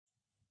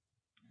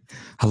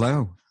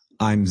Hello,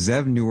 I'm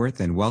Zev Neuwirth,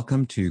 and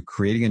welcome to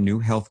Creating a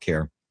New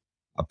Healthcare,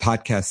 a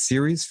podcast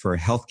series for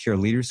healthcare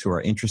leaders who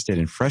are interested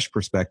in fresh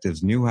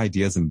perspectives, new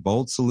ideas, and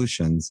bold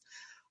solutions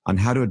on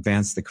how to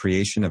advance the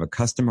creation of a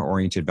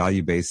customer-oriented,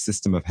 value-based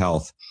system of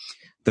health.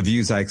 The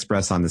views I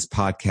express on this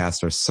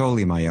podcast are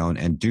solely my own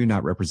and do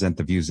not represent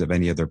the views of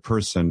any other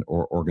person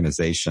or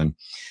organization.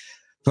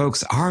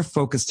 Folks, our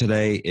focus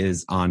today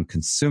is on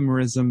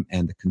consumerism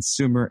and the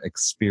consumer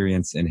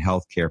experience in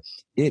healthcare.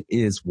 It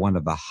is one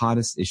of the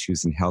hottest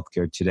issues in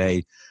healthcare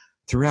today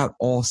throughout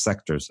all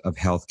sectors of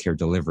healthcare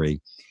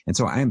delivery. And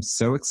so I am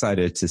so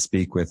excited to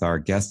speak with our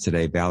guest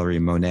today, Valerie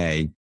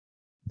Monet.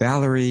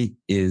 Valerie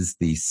is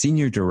the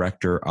Senior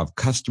Director of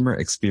Customer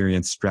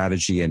Experience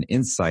Strategy and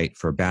Insight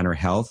for Banner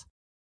Health.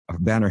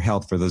 Banner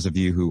Health, for those of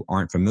you who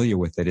aren't familiar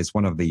with it, is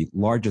one of the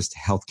largest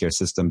healthcare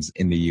systems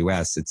in the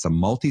U.S. It's a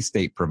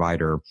multi-state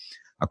provider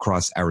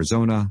across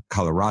Arizona,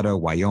 Colorado,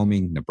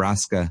 Wyoming,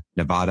 Nebraska,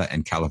 Nevada,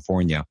 and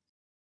California.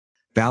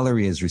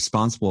 Valerie is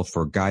responsible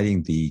for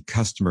guiding the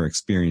customer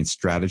experience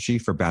strategy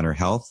for Banner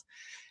Health,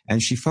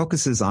 and she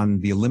focuses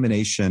on the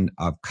elimination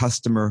of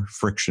customer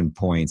friction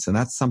points. And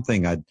that's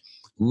something I'd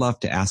love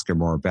to ask her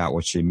more about,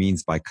 what she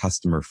means by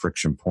customer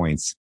friction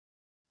points.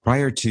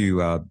 Prior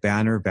to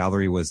Banner,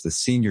 Valerie was the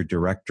Senior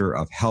Director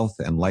of Health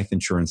and Life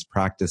Insurance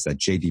Practice at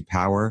J.D.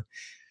 Power.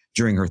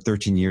 During her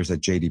 13 years at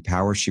J.D.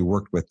 Power, she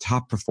worked with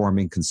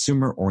top-performing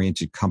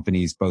consumer-oriented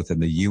companies both in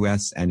the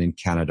U.S. and in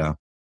Canada.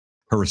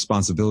 Her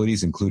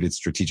responsibilities included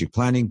strategic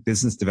planning,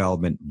 business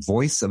development,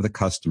 voice of the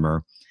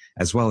customer,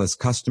 as well as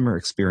customer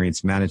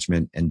experience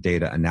management and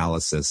data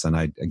analysis. And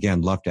I'd,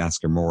 again, love to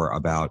ask her more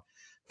about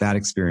that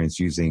experience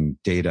using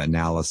data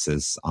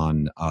analysis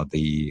on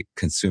the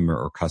consumer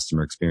or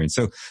customer experience.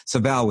 So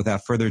Val,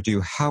 without further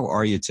ado, how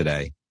are you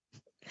today?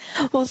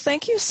 Well,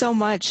 thank you so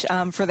much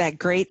for that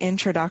great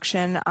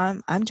introduction.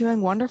 I'm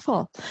doing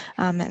wonderful,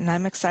 and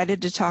I'm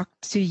excited to talk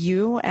to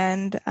you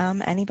and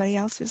anybody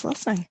else who's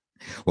listening.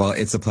 Well,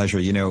 it's a pleasure.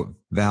 You know,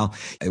 Val,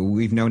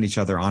 we've known each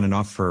other on and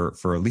off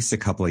for at least a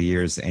couple of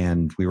years,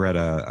 and we were at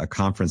a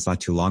conference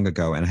not too long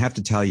ago. And I have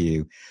to tell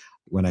you,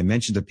 when I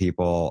mentioned to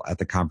people at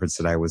the conference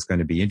that I was going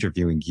to be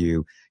interviewing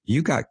you,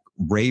 you got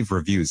rave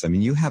reviews. I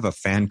mean, you have a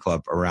fan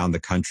club around the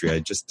country.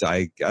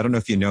 I don't know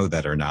if you know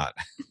that or not.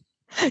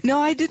 No,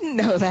 I didn't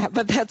know that,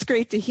 but that's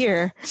great to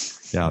hear.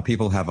 Yeah,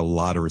 people have a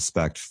lot of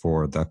respect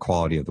for the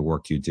quality of the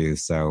work you do.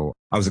 So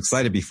I was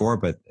excited before,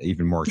 but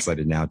even more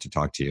excited now to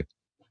talk to you.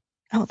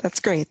 Oh, that's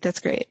great. That's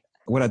great.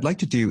 What I'd like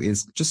to do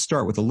is just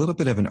start with a little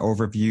bit of an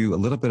overview, a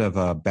little bit of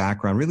a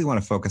background. Really want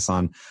to focus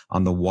on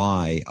the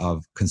why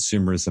of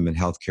consumerism in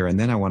healthcare. And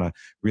then I want to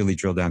really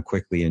drill down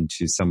quickly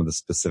into some of the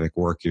specific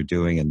work you're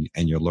doing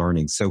and you're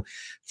learning. So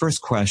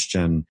first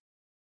question,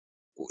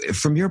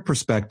 from your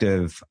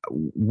perspective,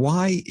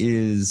 why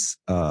is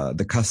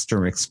the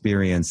customer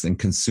experience and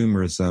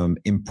consumerism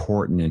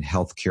important in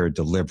healthcare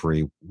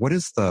delivery? What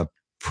is the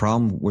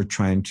problem we're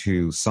trying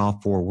to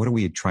solve for? What are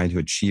we trying to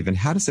achieve? And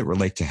how does it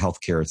relate to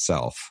healthcare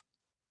itself?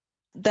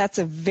 That's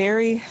a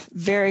very,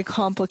 very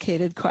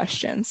complicated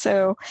question.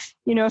 So,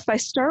 if I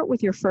start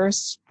with your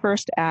first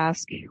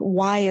ask,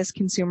 why is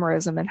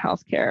consumerism in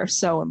healthcare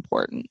so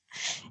important?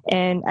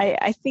 And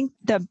I think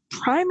the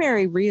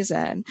primary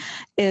reason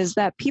is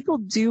that people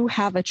do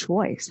have a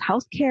choice.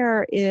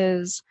 Healthcare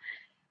is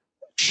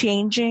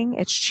changing.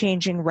 It's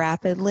changing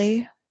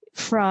rapidly,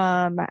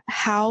 from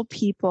how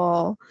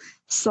people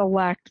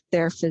select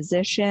their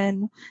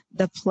physician,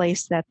 the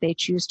place that they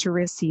choose to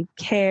receive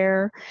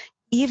care,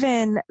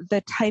 even the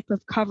type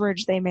of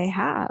coverage they may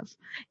have.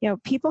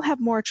 People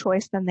have more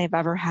choice than they've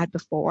ever had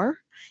before.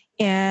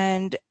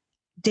 And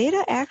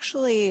data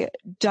actually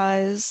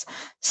does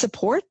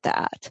support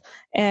that.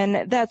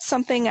 And that's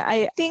something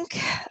I think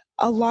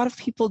a lot of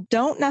people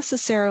don't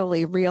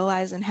necessarily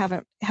realize and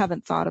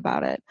haven't thought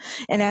about it.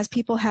 And as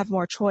people have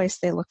more choice,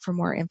 they look for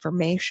more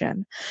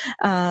information.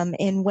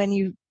 And when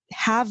you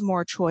have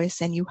more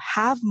choice and you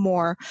have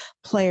more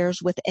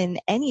players within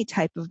any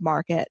type of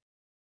market,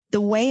 the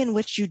way in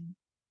which you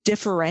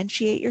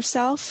differentiate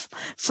yourself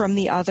from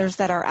the others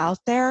that are out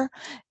there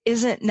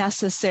isn't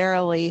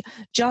necessarily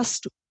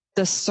just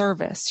the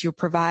service you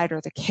provide or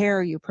the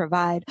care you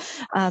provide.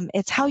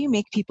 It's how you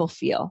make people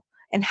feel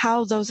and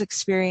how those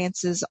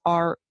experiences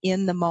are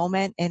in the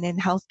moment and in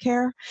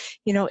healthcare.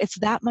 It's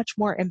that much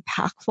more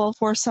impactful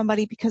for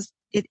somebody because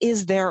it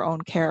is their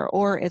own care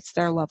or it's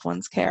their loved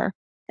one's care.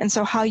 And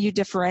so how you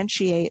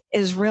differentiate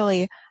is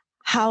really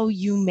how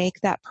you make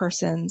that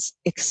person's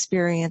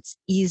experience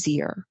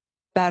easier,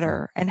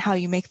 better, and how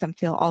you make them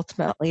feel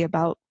ultimately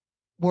about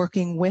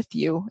working with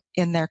you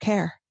in their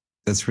care.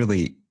 That's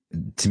really,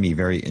 to me,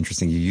 very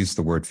interesting. You use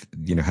the word,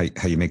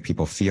 how you make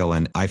people feel.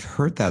 And I've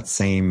heard that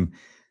same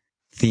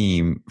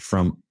theme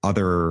from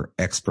other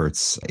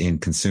experts in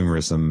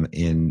consumerism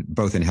in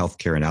both in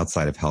healthcare and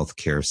outside of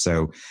healthcare.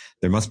 So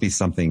there must be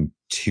something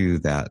to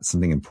that,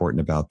 something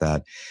important about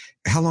that.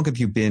 How long have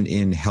you been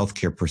in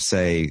healthcare per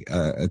se,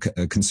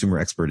 a consumer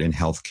expert in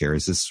healthcare?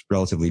 Is this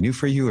relatively new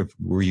for you, or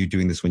were you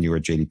doing this when you were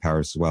at J.D. Power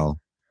as well?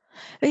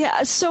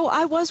 Yeah, so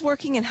I was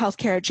working in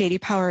healthcare at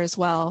JD Power as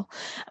well.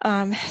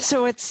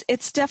 So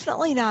it's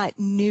definitely not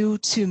new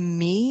to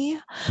me,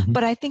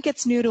 but I think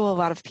it's new to a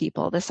lot of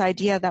people. This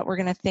idea that we're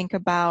going to think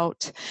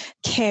about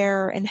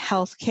care and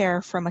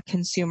healthcare from a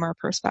consumer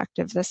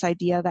perspective, this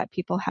idea that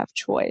people have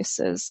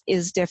choices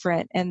is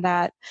different, and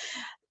that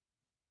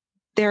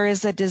there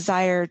is a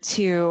desire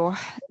to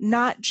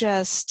not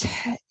just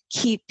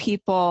keep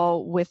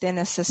people within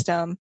a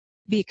system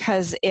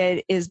because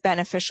it is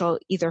beneficial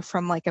either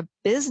from like a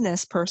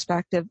business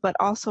perspective, but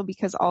also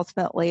because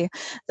ultimately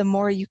the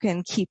more you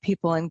can keep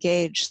people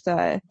engaged,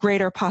 the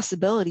greater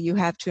possibility you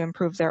have to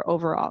improve their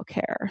overall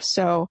care.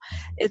 So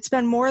it's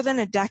been more than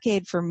a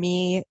decade for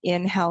me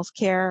in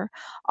healthcare,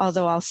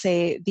 although I'll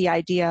say the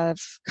idea of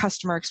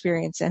customer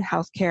experience in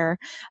healthcare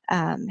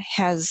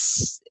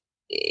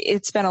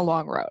it's been a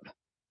long road.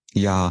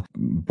 Yeah.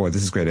 Boy,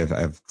 this is great.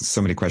 I have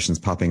so many questions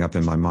popping up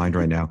in my mind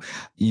right now.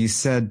 You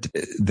said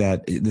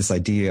that this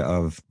idea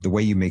of the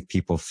way you make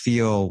people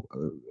feel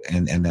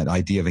and that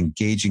idea of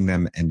engaging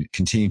them and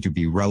continuing to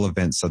be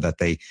relevant so that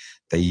they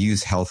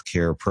use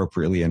healthcare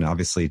appropriately and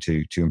obviously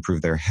to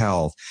improve their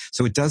health.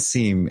 So it does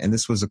seem, and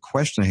this was a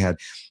question I had,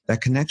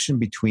 that connection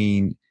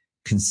between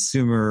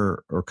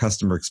consumer or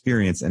customer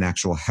experience and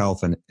actual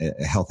health and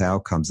health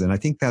outcomes. And I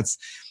think that's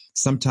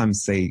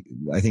sometimes I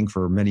think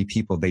for many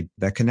people,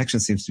 that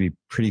connection seems to be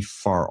pretty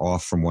far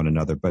off from one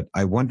another. But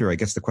I wonder, I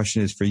guess the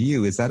question is for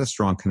you, is that a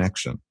strong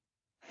connection?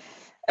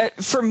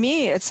 For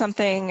me, it's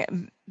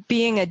something,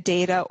 being a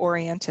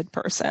data-oriented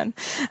person,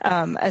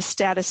 a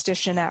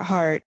statistician at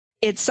heart,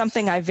 it's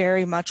something I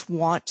very much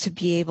want to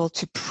be able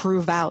to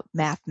prove out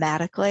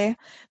mathematically.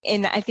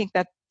 And I think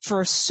that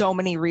for so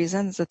many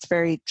reasons, it's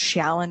very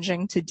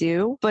challenging to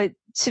do. But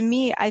to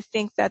me, I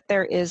think that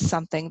there is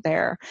something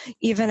there,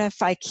 even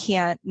if I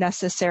can't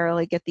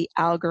necessarily get the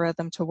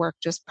algorithm to work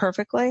just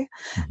perfectly,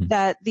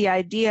 that the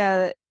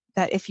idea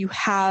that if you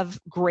have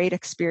great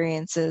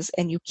experiences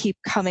and you keep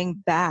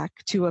coming back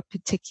to a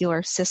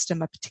particular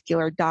system, a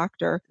particular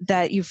doctor,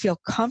 that you feel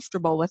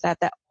comfortable with that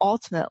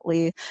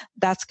ultimately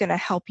that's going to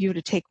help you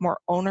to take more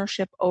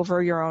ownership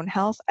over your own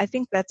health. I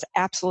think that's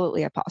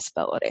absolutely a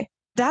possibility.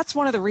 That's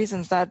one of the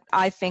reasons that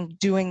I think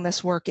doing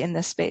this work in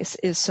this space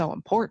is so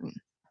important.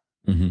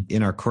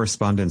 In our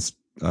correspondence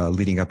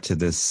leading up to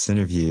this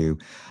interview,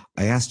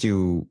 I asked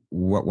you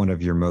what one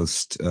of your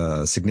most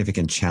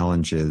significant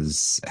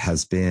challenges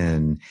has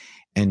been,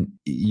 and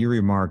you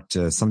remarked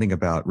something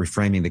about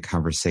reframing the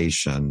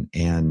conversation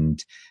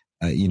and,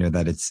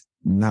 that it's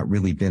not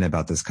really been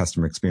about this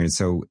customer experience.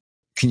 So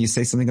can you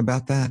say something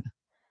about that?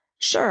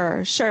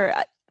 Sure.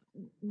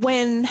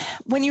 When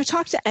you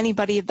talk to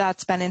anybody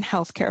that's been in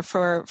healthcare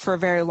for a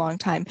very long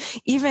time,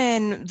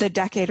 even the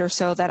decade or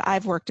so that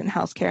I've worked in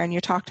healthcare, and you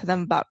talk to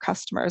them about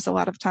customers, a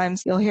lot of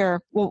times you'll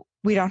hear, well,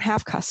 we don't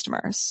have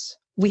customers.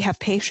 We have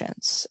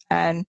patients.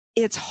 And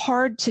it's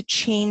hard to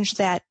change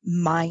that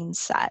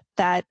mindset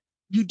that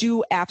you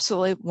do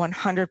absolutely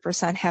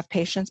 100% have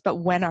patients, but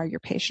when are your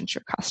patients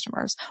your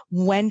customers?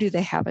 When do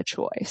they have a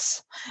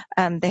choice?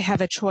 They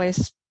have a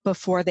choice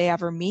before they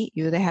ever meet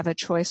you. They have a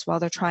choice while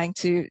they're trying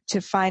to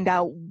find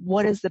out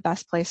what is the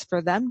best place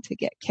for them to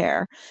get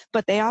care.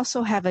 But they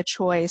also have a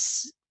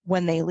choice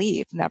when they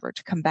leave, never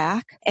to come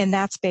back. And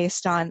that's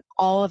based on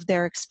all of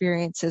their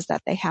experiences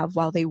that they have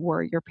while they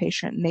were your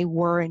patient and they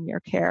were in your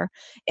care.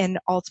 And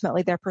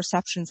ultimately their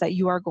perceptions that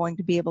you are going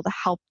to be able to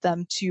help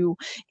them to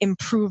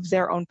improve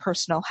their own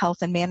personal health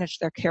and manage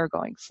their care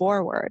going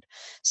forward.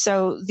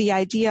 So the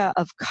idea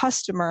of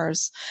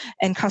customers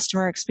and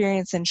customer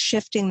experience and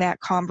shifting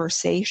that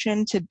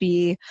conversation to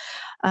be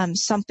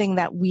something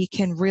that we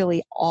can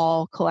really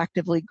all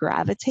collectively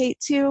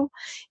gravitate to.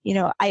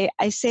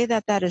 I say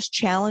that is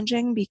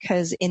challenging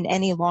because in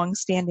any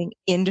longstanding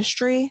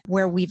industry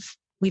where we've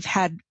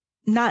had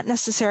not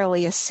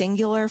necessarily a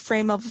singular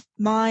frame of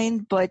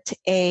mind, but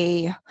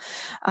an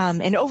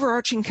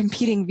overarching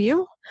competing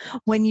view.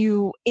 When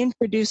you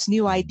introduce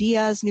new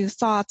ideas, new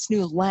thoughts,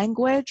 new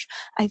language,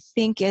 I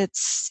think it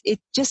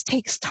just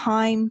takes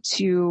time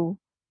to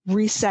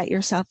reset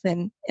yourself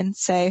and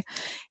say,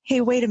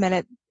 hey, wait a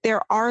minute.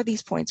 There are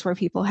these points where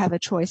people have a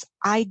choice.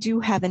 I do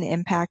have an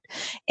impact,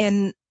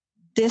 and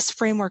this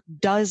framework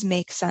does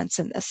make sense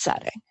in this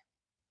setting.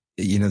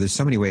 There's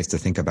so many ways to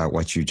think about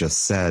what you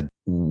just said.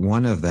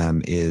 One of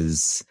them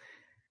is,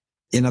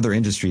 in other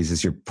industries,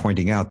 as you're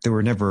pointing out, there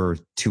were never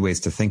two ways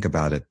to think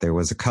about it. There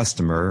was a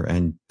customer,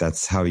 and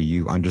that's how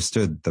you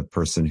understood the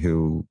person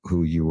who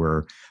you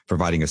were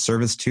providing a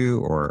service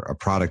to or a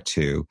product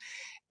to.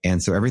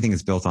 And so everything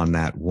is built on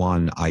that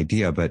one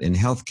idea. But in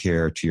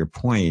healthcare, to your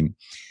point,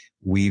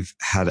 we've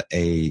had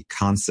a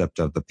concept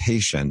of the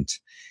patient.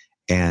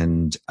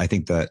 And I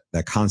think that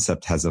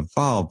concept has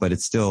evolved, but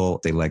it's still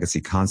a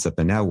legacy concept.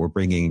 And now we're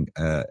bringing,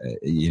 I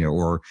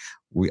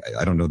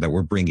don't know that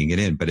we're bringing it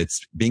in, but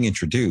it's being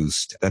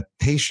introduced that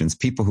patients,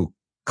 people who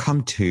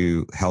come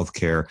to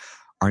healthcare,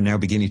 are now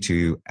beginning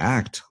to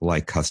act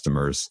like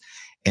customers.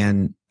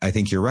 And I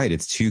think you're right.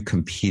 It's two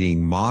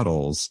competing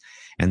models.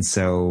 And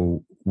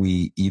so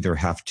we either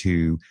have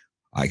to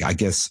I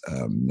guess,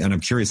 and I'm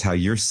curious how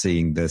you're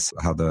seeing this,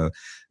 how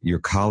your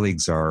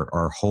colleagues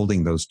are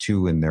holding those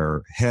two in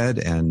their head,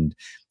 and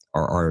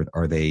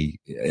are they,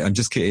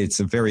 it's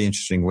a very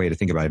interesting way to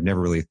think about it. I've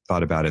never really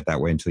thought about it that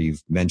way until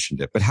you've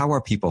mentioned it. But how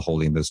are people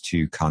holding those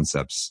two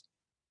concepts?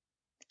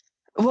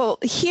 Well,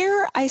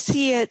 here I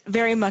see it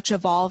very much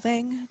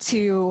evolving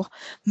to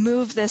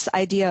move this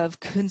idea of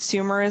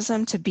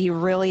consumerism to be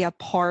really a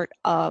part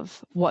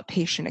of what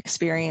patient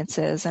experience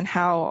is and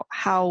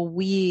how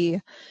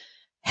we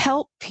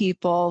help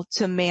people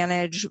to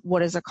manage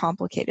what is a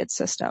complicated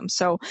system.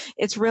 So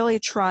it's really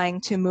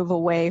trying to move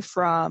away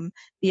from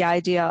the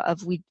idea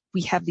of we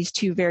have these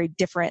two very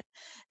different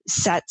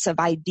sets of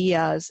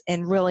ideas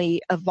and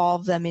really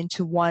evolve them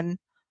into one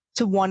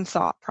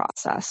thought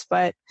process.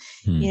 But,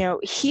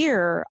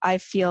 here I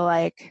feel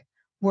like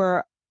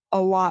we're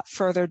a lot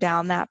further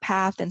down that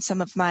path than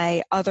some of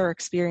my other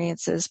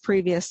experiences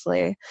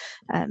previously.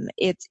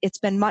 It's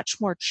been much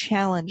more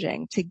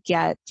challenging to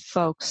get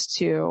folks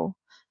to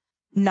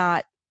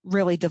not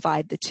really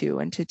divide the two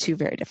into two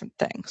very different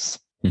things.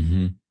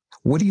 Mm-hmm.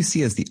 What do you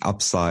see as the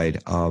upside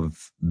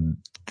of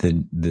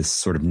this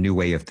sort of new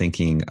way of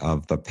thinking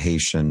of the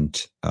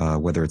patient,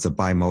 whether it's a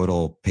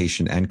bimodal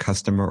patient and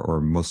customer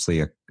or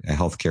mostly a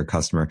healthcare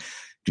customer?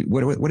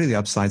 What are the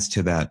upsides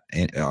to that?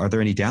 And are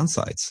there any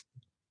downsides?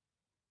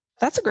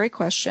 That's a great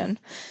question.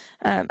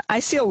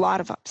 I see a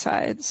lot of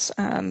upsides.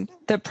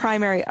 The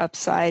primary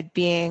upside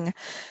being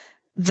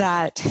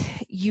that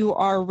you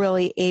are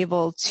really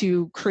able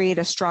to create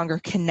a stronger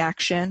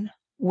connection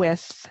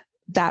with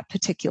that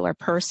particular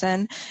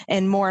person,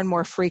 and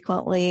more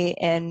frequently,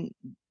 and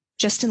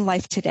just in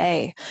life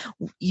today,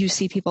 you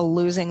see people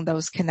losing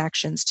those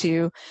connections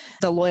to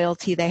the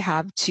loyalty they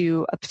have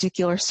to a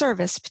particular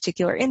service, a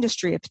particular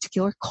industry, a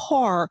particular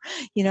car,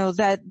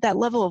 that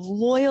level of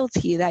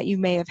loyalty that you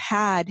may have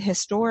had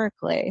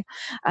historically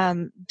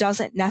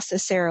doesn't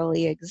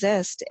necessarily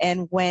exist.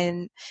 And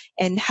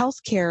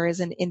healthcare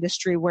is an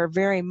industry where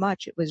very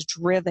much it was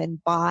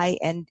driven by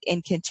and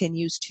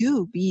continues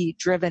to be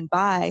driven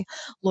by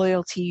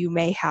loyalty you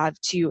may have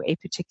to a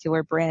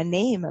particular brand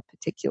name, a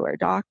particular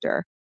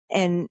doctor.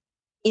 And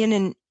in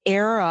an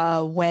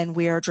era when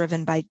we are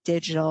driven by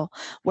digital,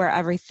 where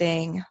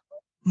everything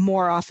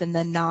more often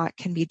than not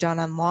can be done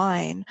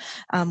online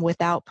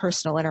without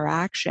personal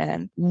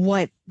interaction,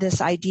 what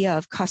this idea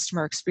of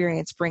customer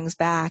experience brings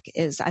back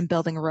is I'm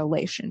building a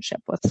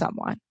relationship with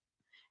someone,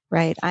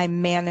 right?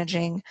 I'm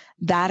managing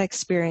that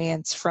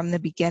experience from the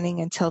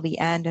beginning until the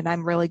end, and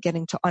I'm really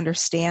getting to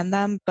understand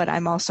them, but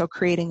I'm also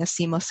creating a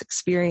seamless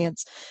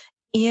experience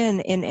in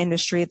an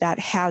industry that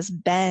has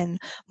been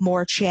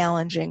more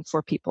challenging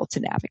for people to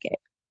navigate.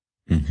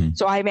 Mm-hmm.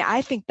 So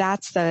I think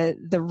that's the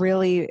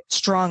really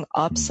strong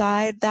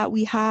upside that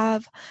we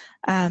have.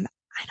 I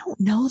don't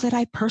know that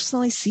I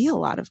personally see a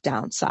lot of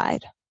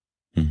downside.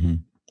 Mm-hmm.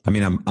 I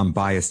mean, I'm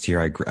biased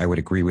here. I would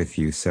agree with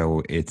you.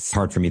 So it's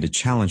hard for me to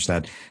challenge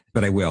that,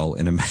 but I will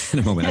in a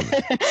moment.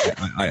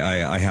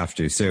 I have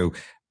to. So,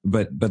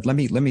 but let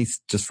me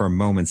just for a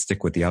moment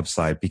stick with the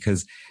upside,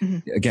 because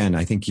again,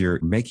 I think you're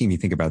making me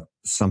think about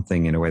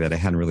something in a way that I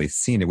hadn't really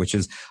seen it, which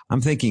is I'm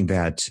thinking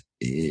that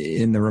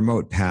in the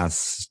remote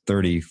past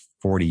 30,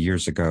 40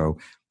 years ago,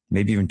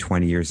 maybe even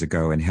 20 years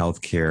ago in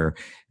healthcare,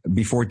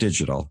 before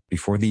digital,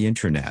 before the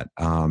internet,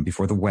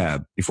 before the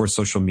web, before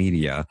social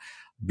media,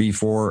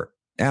 before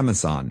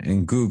Amazon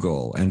and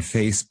Google and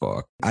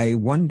Facebook, I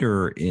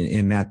wonder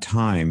in that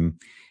time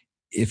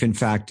if in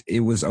fact it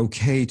was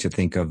okay to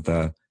think of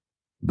the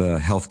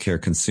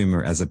healthcare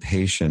consumer as a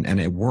patient,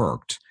 and it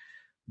worked.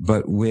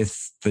 But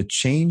with the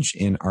change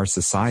in our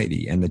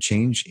society and the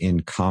change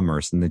in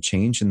commerce and the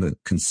change in the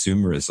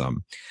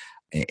consumerism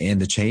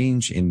and the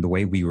change in the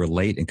way we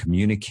relate and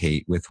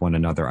communicate with one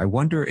another, I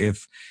wonder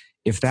if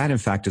that in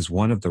fact is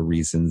one of the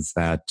reasons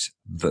that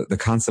the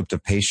concept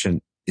of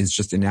patient is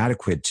just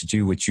inadequate to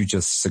do what you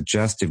just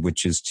suggested,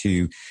 which is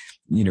to,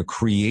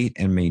 create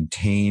and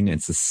maintain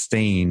and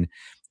sustain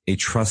a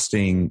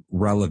trusting,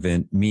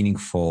 relevant,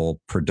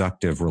 meaningful,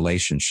 productive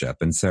relationship.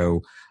 And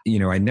so,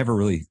 I never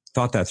really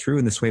thought that through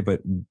in this way,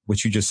 but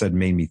what you just said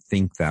made me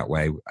think that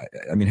way.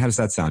 I mean, how does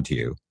that sound to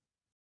you?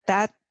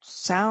 That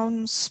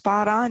sounds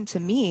spot on to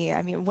me.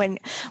 I mean,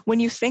 when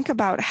you think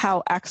about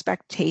how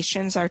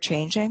expectations are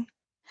changing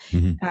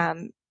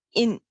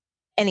in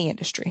any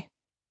industry,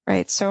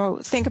 right? So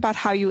think about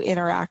how you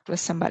interact with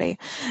somebody.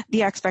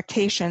 The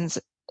expectation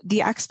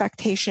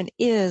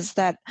is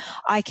that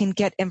I can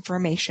get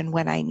information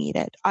when I need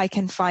it. I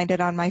can find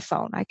it on my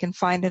phone. I can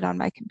find it on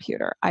my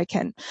computer. I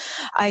can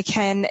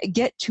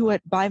get to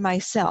it by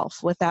myself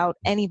without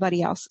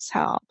anybody else's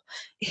help.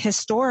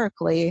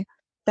 Historically,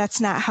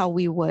 that's not how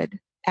we would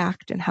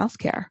act in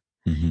healthcare.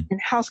 In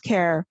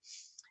healthcare,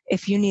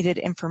 if you needed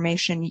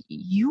information,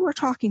 you were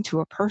talking to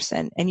a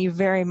person, and you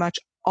very much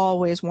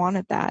always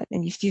wanted that.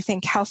 And if you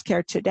think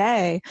healthcare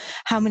today,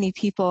 how many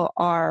people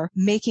are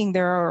making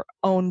their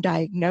own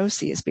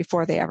diagnoses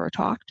before they ever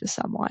talk to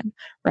someone,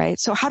 right?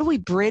 So how do we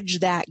bridge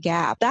that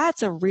gap?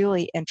 That's a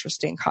really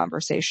interesting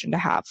conversation to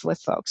have with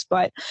folks.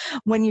 But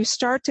when you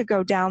start to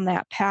go down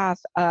that path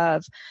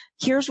of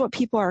here's what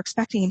people are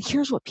expecting and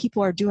here's what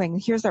people are doing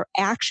and here's their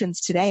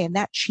actions today, and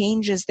that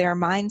changes their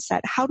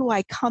mindset, how do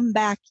I come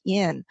back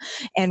in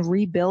and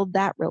rebuild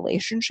that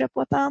relationship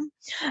with them?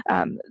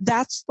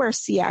 That's where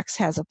CX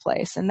has a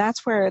place. And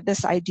that's where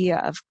this idea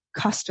of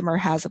customer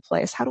has a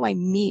place. How do I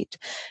meet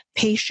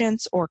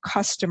patients or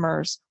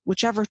customers,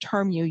 whichever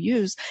term you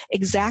use,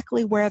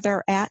 exactly where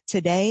they're at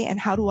today? And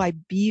how do I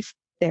be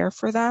there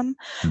for them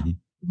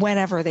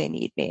whenever they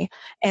need me?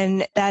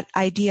 And that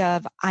idea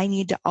of I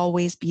need to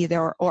always be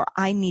there or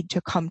I need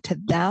to come to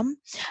them,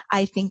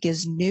 I think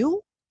is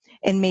new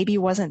and maybe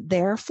wasn't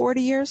there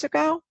 40 years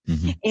ago.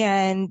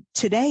 And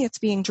today it's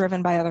being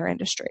driven by other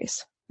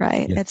industries.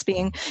 Right. Yeah. It's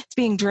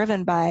being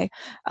driven by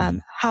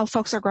how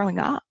folks are growing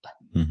up.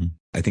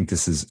 I think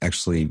this is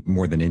actually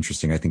more than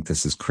interesting. I think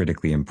this is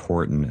critically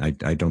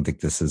important. I don't think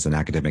this is an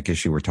academic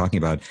issue we're talking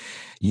about.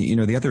 You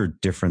know, the other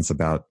difference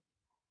about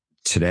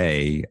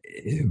today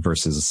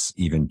versus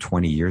even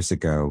 20 years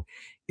ago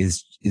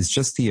is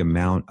just the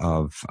amount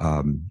of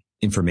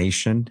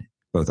information,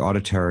 both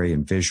auditory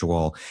and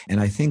visual. And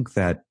I think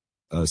that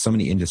so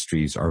many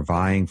industries are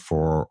vying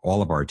for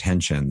all of our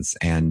attentions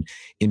and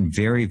in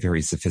very,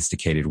 very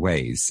sophisticated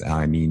ways.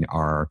 I mean,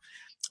 our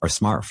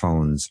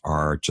smartphones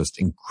are just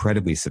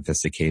incredibly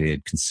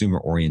sophisticated,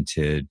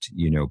 consumer-oriented,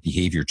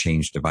 behavior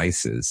change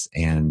devices.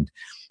 And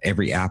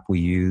every app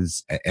we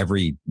use,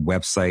 every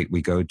website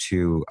we go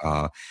to,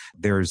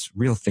 there's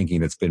real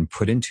thinking that's been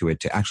put into it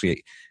to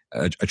actually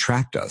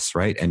attract us,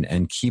 right?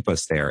 And keep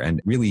us there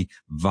and really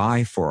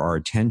vie for our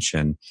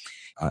attention.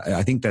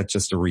 I think that's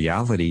just a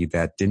reality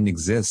that didn't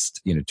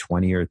exist,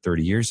 20 or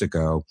 30 years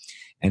ago.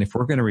 And if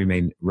we're going to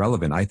remain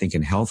relevant, I think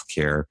in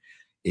healthcare,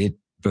 it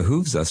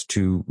behooves us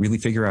to really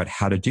figure out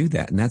how to do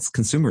that. And that's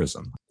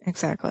consumerism.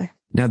 Exactly.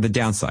 Now, the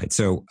downside.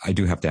 So I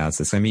do have to ask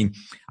this. I mean,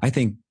 I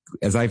think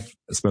as I've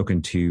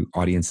spoken to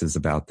audiences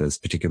about this,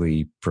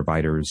 particularly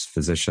providers,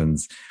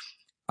 physicians,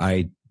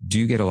 I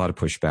do get a lot of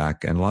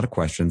pushback and a lot of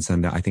questions.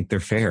 And I think they're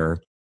fair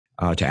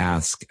to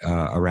ask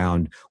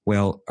around,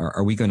 well,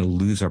 are we going to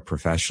lose our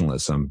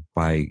professionalism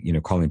by,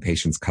 calling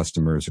patients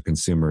customers or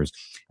consumers?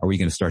 Are we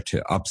going to start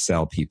to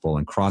upsell people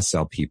and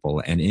cross-sell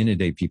people and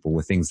inundate people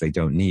with things they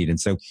don't need? And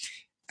so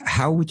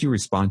how would you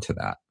respond to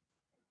that?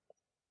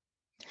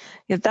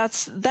 Yeah,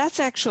 that's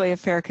actually a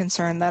fair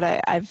concern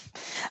that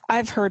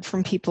I've heard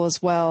from people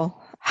as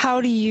well.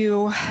 How do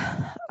you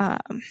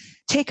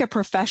take a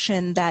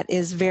profession that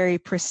is very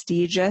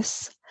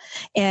prestigious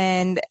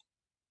and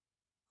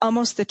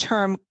almost the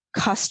term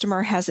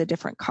customer has a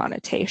different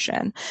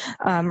connotation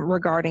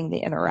regarding the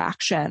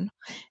interaction?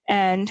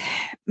 And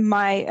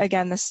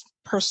this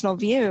personal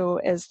view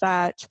is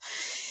that,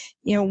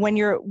 when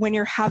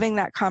you're having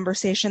that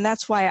conversation,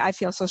 that's why I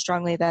feel so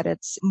strongly that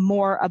it's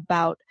more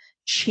about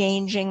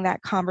changing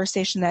that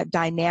conversation, that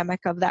dynamic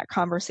of that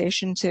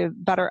conversation to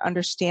better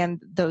understand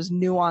those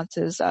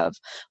nuances of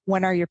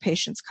when are your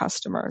patients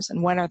customers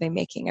and when are they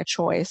making a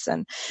choice.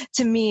 And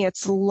to me,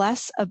 it's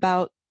less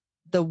about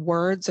the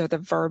words or the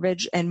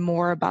verbiage and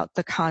more about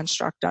the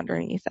construct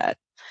underneath it.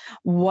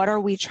 What are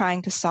we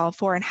trying to solve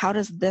for, and how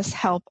does this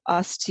help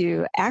us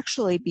to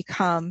actually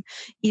become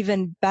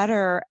even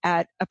better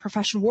at a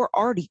profession we're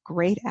already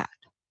great at,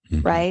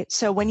 right?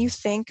 So when you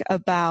think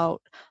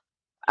about,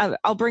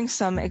 I'll bring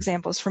some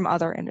examples from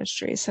other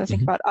industries. So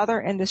think about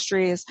other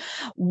industries,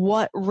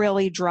 what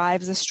really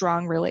drives a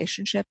strong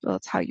relationship? Well,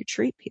 it's how you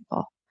treat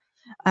people.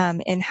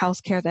 In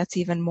healthcare, that's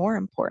even more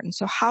important.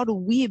 So how do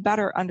we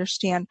better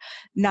understand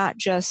not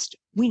just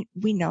we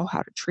know how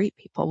to treat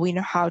people, we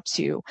know how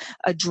to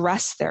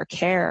address their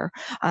care.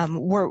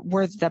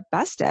 We're the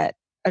best at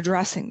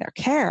addressing their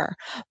care,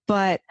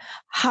 but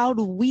how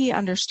do we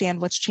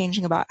understand what's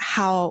changing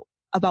about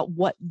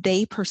what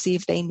they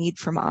perceive they need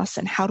from us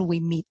and how do we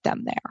meet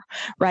them there,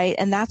 right?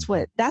 And that's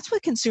what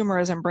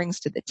consumerism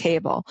brings to the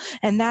table.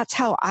 And that's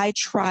how I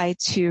try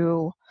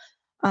to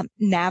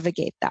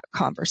navigate that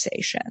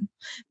conversation,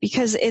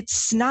 because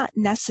it's not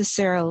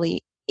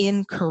necessarily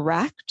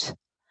incorrect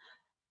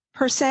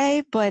per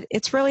se, but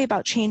it's really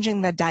about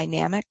changing the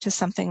dynamic to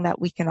something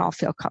that we can all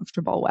feel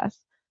comfortable with.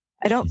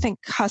 I don't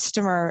think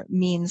customer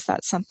means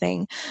that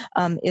something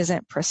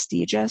isn't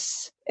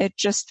prestigious. It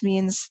just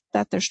means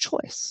that there's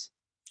choice.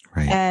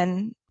 Right.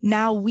 And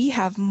now we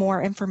have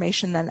more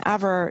information than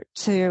ever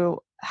to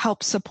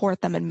help support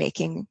them in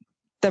making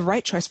the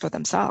right choice for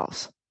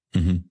themselves.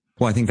 Mm-hmm.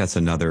 Well, I think that's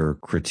another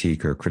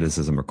critique or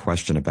criticism or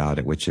question about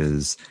it, which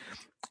is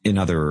in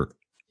other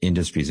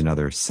industries, in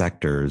other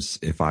sectors,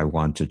 if I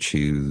want to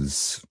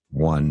choose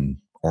one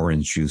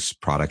orange juice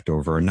product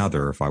over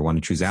another, if I want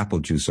to choose apple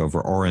juice over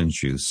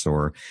orange juice,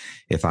 or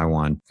if I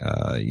want,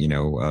 a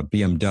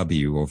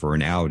BMW over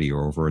an Audi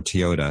or over a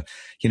Toyota,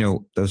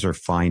 those are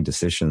fine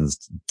decisions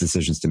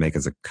to make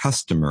as a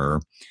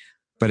customer.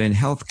 But in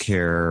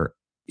healthcare,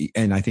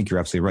 and I think you're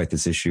absolutely right.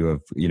 This issue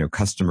of,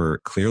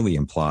 customer clearly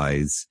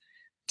implies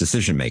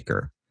decision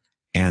maker.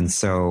 And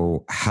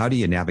so how do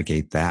you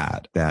navigate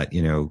that,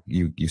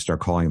 you start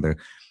calling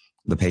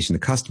the patient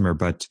the customer,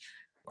 but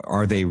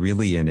are they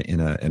really in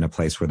a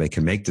place where they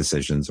can make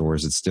decisions, or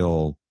is it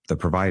still the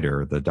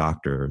provider, the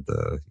doctor,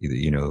 the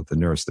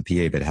nurse, the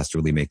PA that has to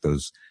really make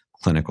those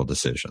clinical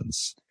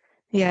decisions?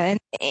 Yeah.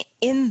 And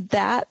in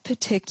that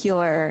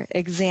particular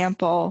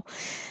example,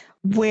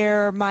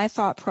 where my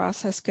thought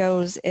process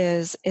goes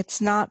is it's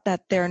not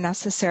that they're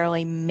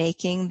necessarily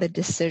making the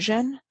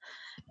decision.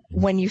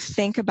 When you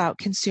think about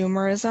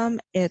consumerism,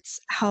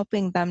 it's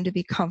helping them to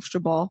be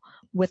comfortable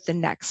with the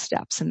next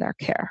steps in their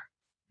care,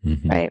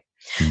 right?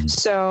 Mm-hmm.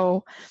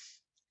 So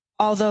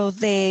although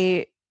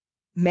they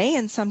may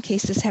in some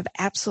cases have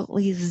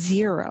absolutely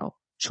zero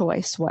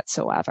choice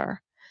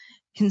whatsoever,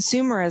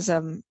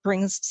 consumerism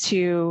brings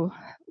to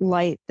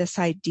light this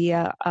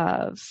idea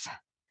of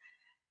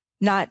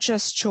not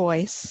just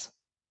choice,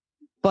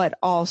 but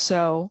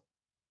also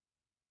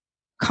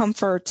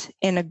comfort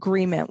and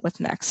agreement with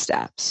next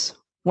steps.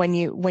 When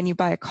you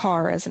buy a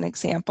car, as an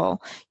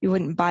example, you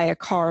wouldn't buy a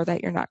car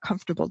that you're not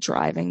comfortable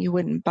driving. You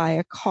wouldn't buy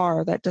a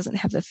car that doesn't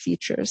have the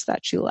features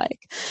that you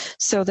like.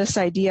 So this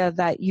idea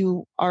that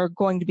you are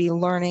going to be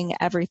learning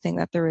everything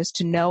that there is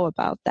to know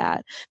about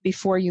that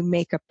before you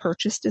make a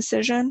purchase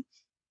decision,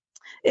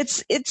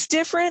 it's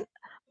different,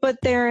 but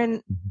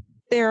there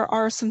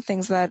are some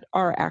things that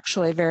are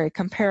actually very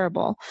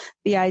comparable.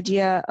 The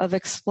idea of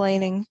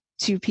explaining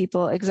to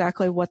people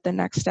exactly what the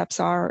next steps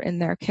are in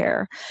their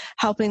care,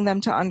 helping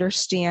them to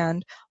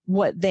understand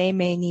what they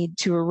may need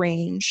to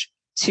arrange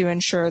to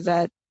ensure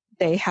that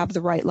they have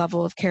the right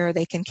level of care,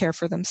 they can care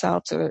for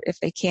themselves, or if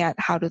they can't,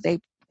 how do they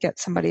get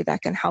somebody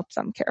that can help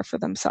them care for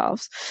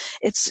themselves?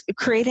 It's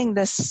creating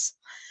this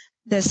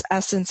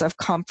essence of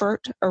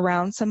comfort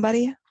around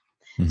somebody,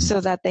 mm-hmm.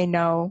 so that they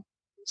know,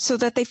 so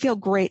that they feel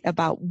great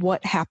about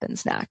what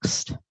happens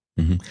next.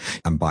 Mm-hmm.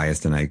 I'm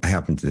biased and I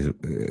happen to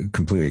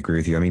completely agree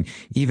with you. I mean,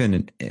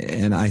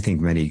 and I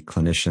think many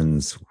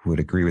clinicians would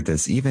agree with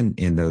this, even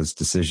in those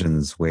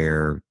decisions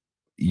where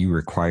you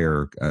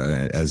require,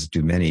 as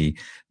do many,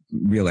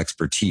 real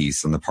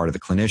expertise on the part of the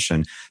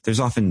clinician, there's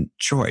often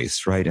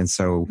choice, right? And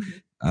so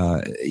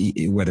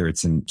whether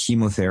it's in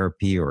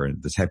chemotherapy or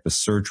the type of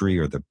surgery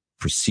or the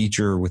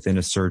procedure within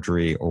a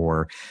surgery,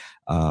 or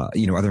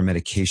other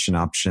medication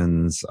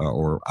options,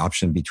 or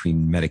option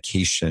between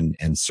medication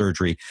and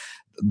surgery,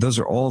 those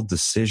are all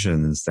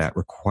decisions that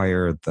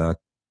require the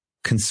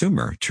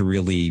consumer to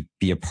really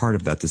be a part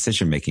of that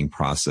decision-making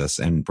process,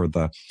 and for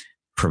the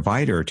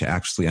provider to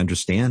actually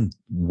understand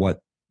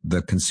what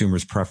the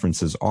consumer's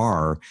preferences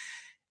are.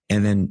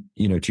 And then,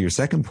 to your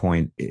second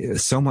point,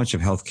 so much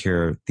of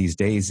healthcare these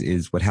days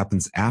is what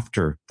happens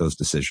after those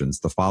decisions,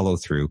 the follow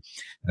through.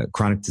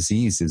 Chronic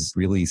disease is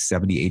really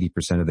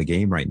 70-80% of the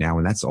game right now.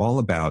 And that's all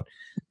about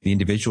the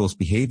individual's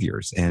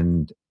behaviors.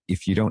 And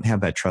if you don't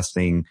have that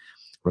trusting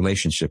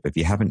relationship, if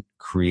you haven't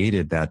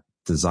created that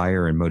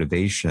desire and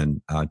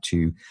motivation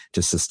to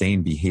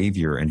sustain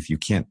behavior, and if you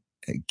can't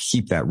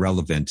keep that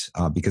relevant,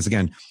 because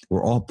again,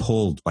 we're all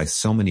pulled by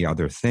so many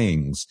other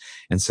things.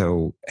 And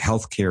so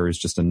healthcare is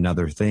just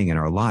another thing in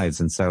our lives.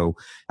 And so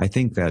I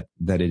think that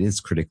it is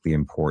critically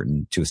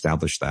important to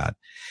establish that.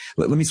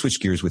 Let me switch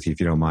gears with you,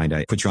 if you don't mind.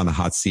 I put you on the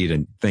hot seat,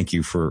 and thank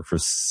you for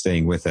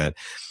staying with it.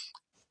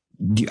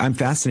 I'm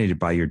fascinated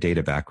by your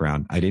data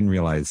background. I didn't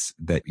realize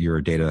that you're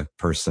a data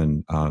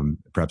person,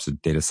 perhaps a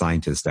data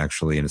scientist,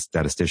 actually, and a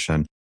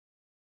statistician.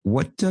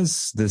 What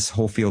does this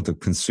whole field of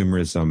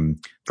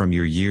consumerism, from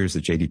your years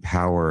at J.D.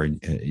 Power and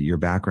your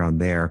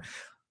background there,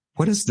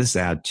 what does this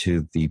add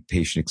to the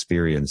patient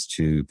experience,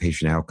 to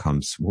patient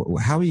outcomes?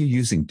 How are you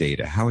using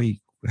data? How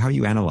are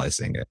you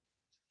analyzing it?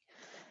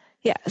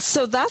 Yeah,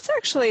 so that's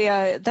actually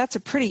that's a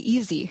pretty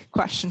easy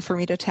question for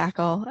me to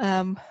tackle.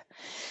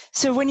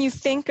 So when you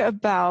think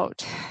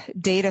about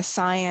data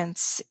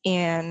science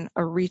in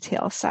a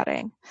retail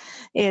setting,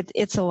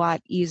 it's a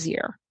lot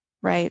easier,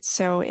 right?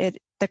 So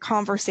the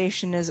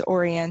conversation is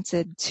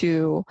oriented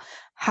to,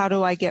 how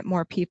do I get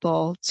more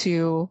people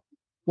to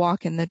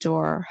walk in the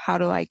door? How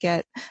do I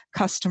get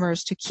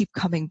customers to keep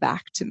coming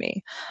back to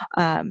me?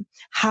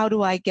 How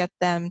do I get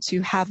them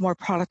to have more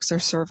products or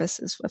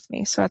services with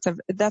me? So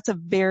that's a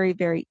very,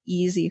 very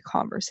easy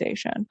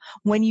conversation.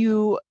 When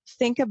you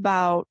think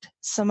about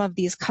some of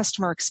these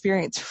customer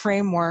experience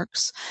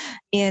frameworks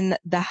in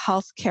the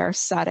healthcare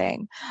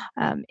setting,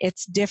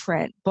 it's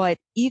different, but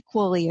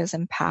equally as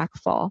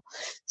impactful.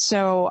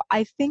 So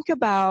I think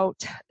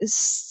about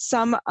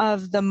some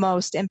of the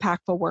most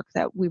impactful work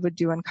that we would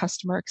do in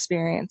customer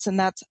experience, and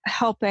that's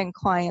helping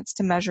clients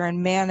to measure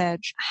and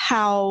manage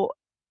how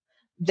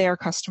their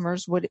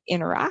customers would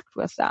interact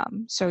with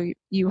them. So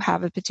you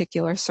have a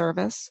particular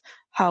service.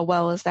 How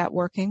well is that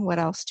working? What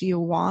else do you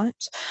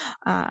want?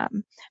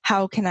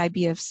 How can I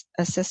be of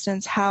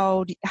assistance?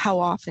 How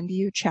often do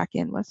you check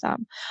in with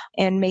them?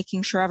 And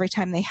making sure every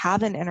time they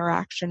have an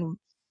interaction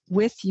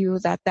with you,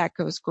 that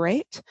goes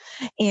great.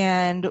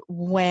 And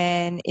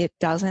when it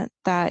doesn't,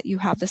 that you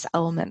have this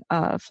element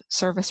of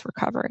service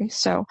recovery.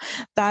 So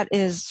that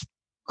is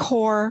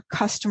core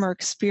customer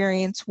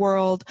experience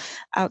world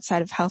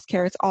outside of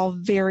healthcare. It's all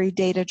very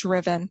data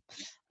driven.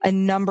 A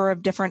number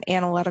of different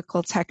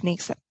analytical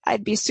techniques that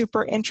I'd be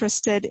super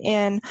interested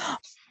in,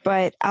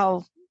 but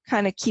I'll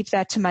kind of keep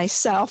that to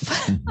myself.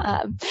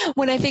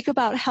 When I think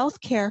about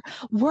healthcare,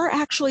 we're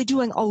actually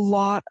doing a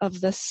lot of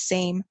the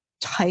same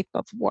type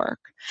of work.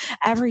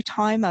 Every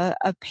time a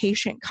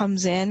patient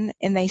comes in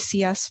and they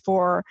see us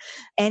for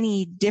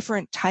any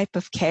different type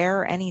of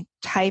care, any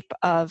type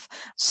of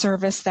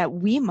service that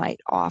we might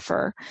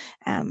offer,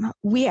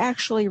 we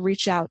actually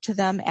reach out to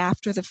them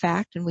after the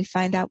fact and we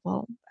find out,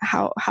 well,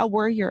 how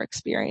were your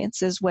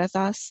experiences with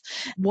us?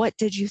 What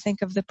did you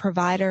think of the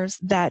providers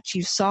that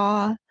you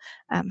saw?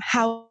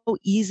 How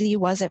easy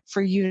was it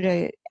for you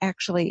to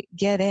actually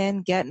get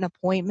an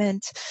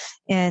appointment?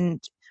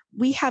 And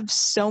we have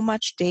so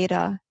much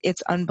data,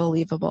 it's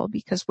unbelievable,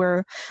 because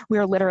we're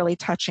literally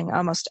touching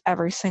almost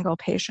every single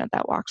patient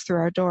that walks through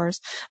our doors.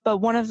 But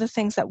one of the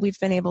things that we've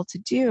been able to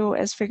do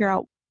is figure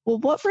out, well,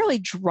 what really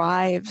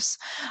drives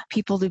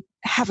people to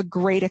have a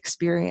great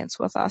experience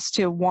with us,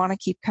 to want to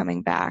keep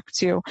coming back,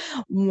 to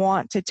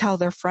want to tell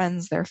their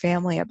friends, their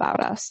family about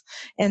us.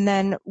 And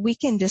then we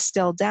can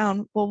distill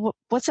down, well,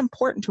 what's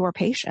important to our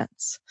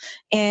patients?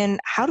 And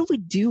how do we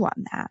do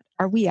on that?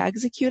 Are we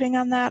executing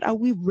on that? Are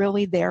we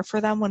really there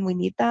for them when we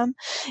need them?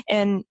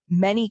 In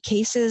many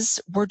cases,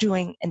 we're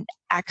doing an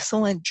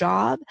excellent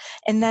job.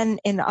 And then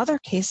in other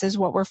cases,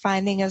 what we're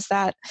finding is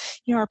that,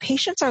 our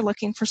patients are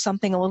looking for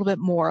something a little bit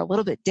more, a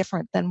little bit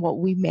different than what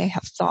we may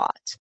have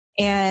thought.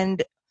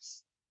 And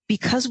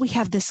because we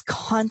have this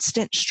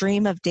constant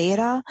stream of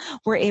data,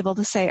 we're able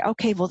to say,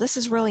 okay, well, this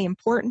is really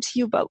important to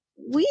you, but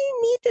we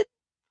need to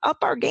up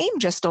our game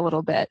just a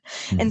little bit.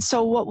 And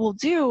so what we'll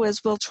do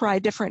is we'll try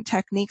different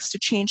techniques to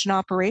change an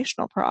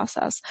operational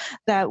process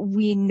that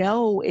we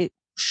know it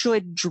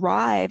should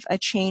drive a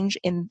change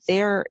in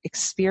their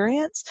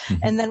experience.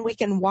 And then we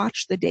can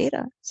watch the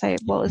data, say,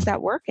 well, is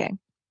that working?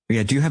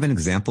 Yeah. Do you have an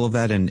example of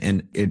that?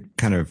 And it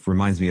kind of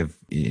reminds me of,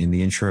 in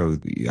the intro,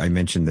 I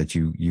mentioned that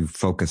you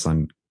focus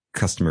on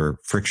customer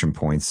friction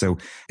points. So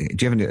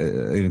do you have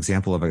an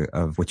example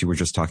of what you were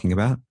just talking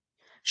about?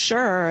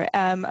 Sure.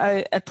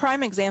 A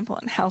prime example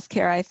in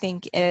healthcare, I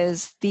think,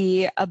 is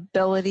the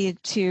ability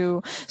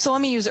so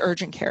let me use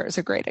urgent care as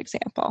a great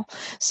example.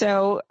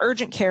 So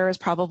urgent care is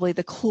probably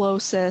the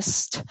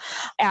closest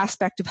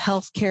aspect of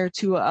healthcare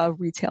to a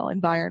retail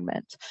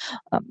environment.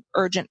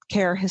 Urgent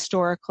care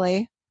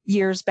historically,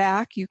 years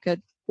back, you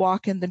could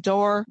walk in the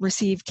door,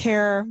 receive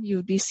care, you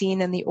would be seen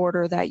in the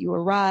order that you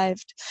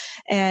arrived.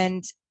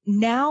 And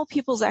now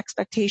people's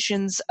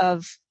expectations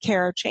of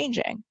care are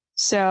changing.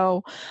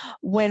 So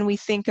when we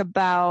think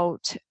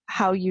about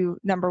how you,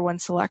 number one,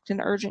 select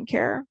an urgent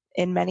care,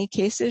 in many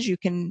cases, you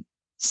can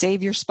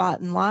save your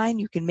spot in line.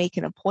 You can make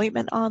an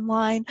appointment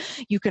online.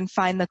 You can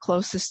find the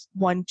closest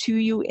one to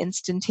you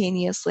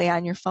instantaneously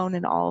on your phone,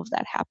 and all of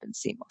that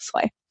happens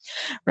seamlessly,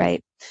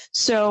 right?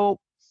 So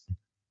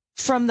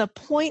from the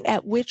point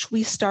at which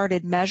we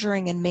started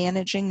measuring and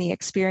managing the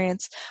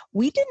experience,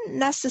 we didn't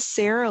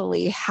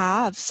necessarily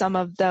have some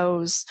of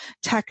those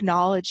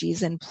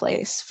technologies in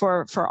place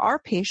for our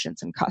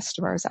patients and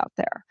customers out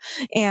there.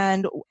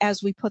 And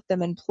as we put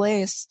them in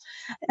place,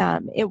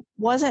 it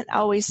wasn't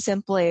always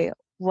simply,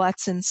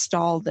 let's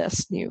install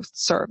this new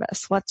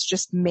service. Let's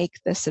just make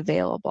this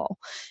available.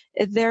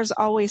 There's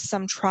always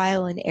some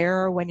trial and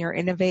error when you're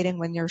innovating,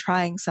 when you're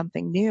trying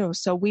something new.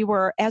 So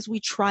as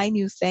we try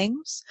new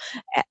things,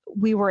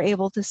 we were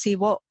able to see,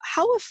 well,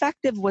 how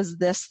effective was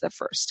this the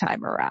first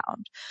time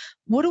around?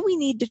 What do we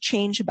need to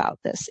change about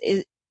this?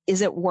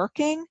 Is it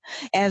working?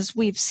 As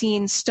we've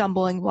seen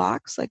stumbling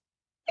blocks, like,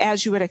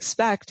 as you would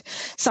expect,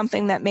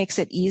 something that makes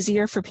it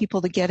easier for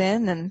people to get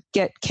in and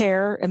get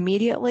care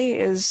immediately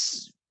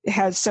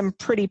has some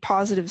pretty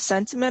positive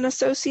sentiment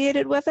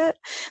associated with it,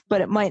 but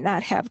it might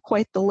not have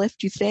quite the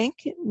lift you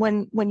think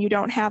when you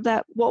don't have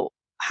that. Well,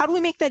 how do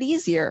we make that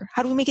easier?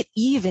 How do we make it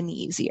even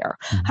easier?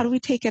 How do we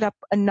take it up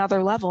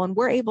another level? And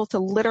we're able to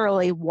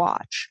literally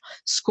watch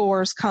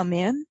scores come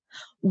in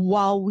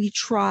while we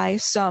try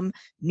some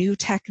new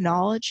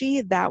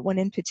technology, that one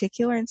in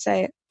particular, and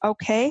say,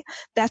 okay,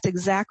 that's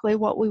exactly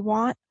what we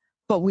want,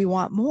 but we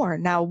want more.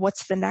 Now,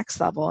 what's the next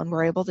level? And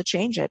we're able to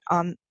change it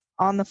on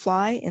the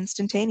fly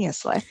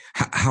instantaneously.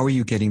 How are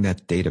you getting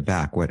that data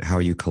back? How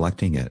are you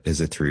collecting it? Is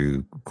it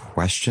through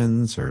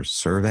questions or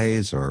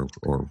surveys or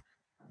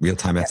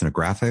real-time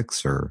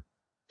ethnographics or?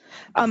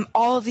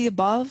 All of the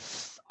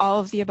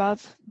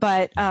above.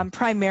 But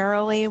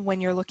primarily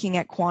when you're looking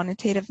at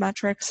quantitative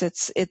metrics,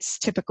 it's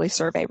typically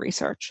survey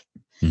research.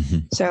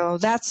 So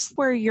that's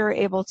where you're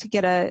able to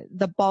get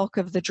the bulk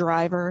of the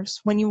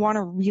drivers when you want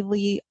to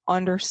really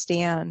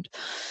understand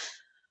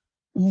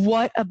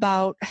what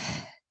about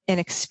an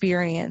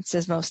experience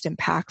is most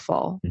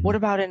impactful. What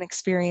about an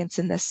experience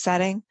in this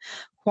setting?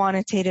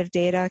 quantitative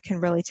data can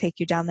really take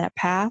you down that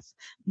path.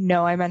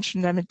 No, I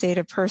mentioned I'm a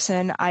data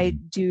person. I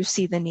do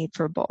see the need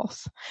for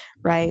both,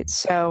 right?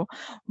 So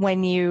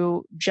when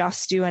you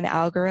just do an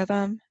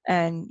algorithm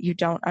and you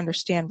don't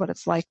understand what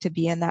it's like to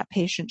be in that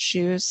patient's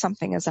shoes,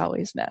 something is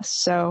always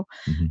missed. So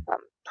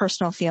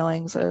personal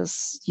feelings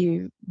is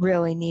you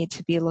really need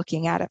to be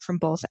looking at it from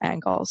both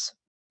angles.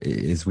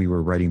 As we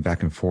were writing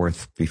back and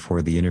forth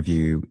before the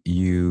interview,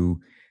 you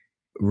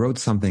wrote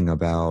something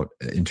about,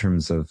 in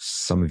terms of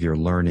some of your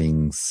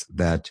learnings,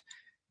 that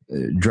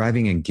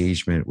driving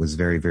engagement was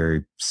very,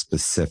 very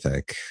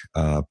specific.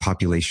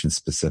 Population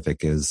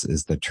specific is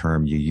the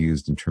term you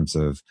used in terms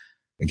of,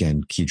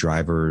 again, key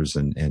drivers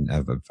and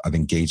of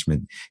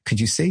engagement. Could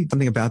you say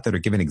something about that or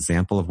give an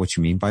example of what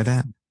you mean by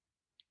that?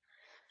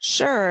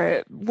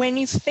 Sure. When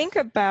you think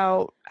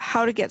about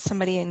how to get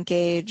somebody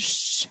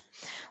engaged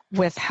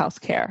with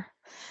healthcare,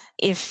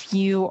 if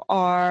you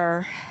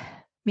are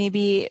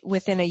maybe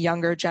within a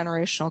younger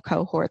generational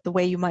cohort, the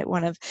way you might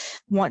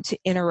want to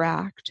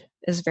interact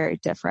is very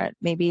different.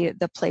 Maybe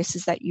the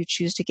places that you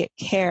choose to get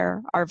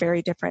care are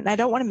very different. And I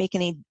don't want to make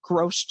any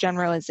gross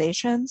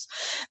generalizations,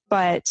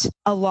 but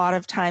a lot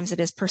of times it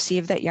is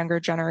perceived that younger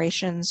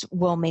generations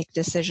will make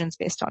decisions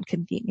based on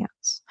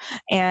convenience.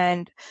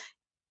 And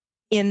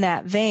in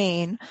that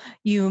vein,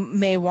 you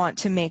may want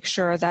to make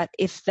sure that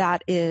if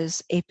that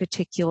is a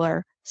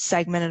particular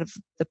segment of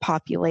the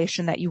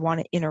population that you want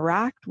to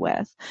interact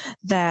with,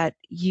 that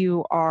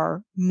you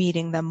are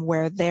meeting them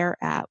where they're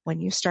at. When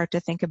you start to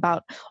think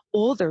about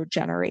older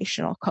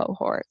generational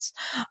cohorts,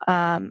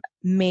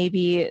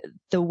 maybe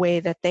the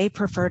way that they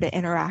prefer to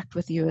interact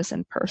with you is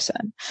in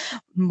person,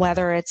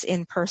 whether it's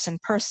in person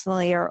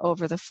personally or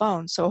over the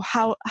phone. So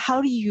how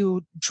do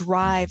you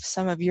drive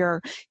some of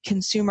your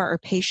consumer or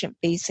patient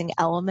facing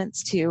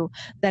elements to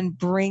then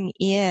bring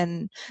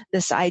in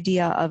this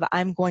idea of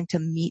I'm going to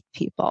meet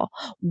people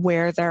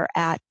where they're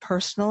at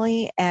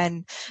personally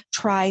and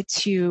try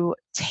to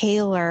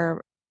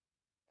tailor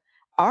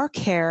our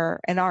care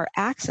and our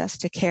access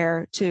to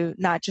care to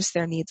not just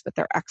their needs, but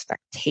their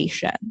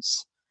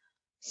expectations.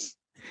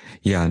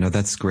 Yeah, no,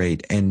 that's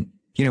great. And,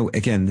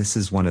 again, this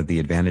is one of the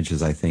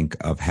advantages, I think,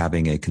 of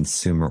having a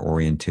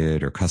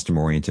consumer-oriented or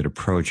customer-oriented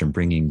approach and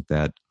bringing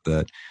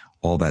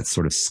all that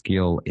sort of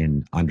skill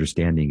in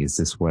understanding, is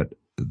this what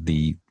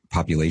the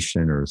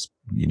population or,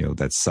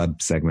 that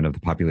sub-segment of the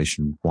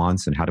population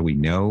wants? And how do we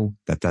know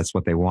that that's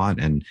what they want?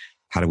 And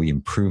how do we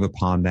improve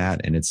upon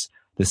that? And it's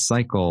this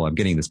cycle, I'm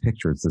getting this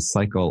picture, it's this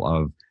cycle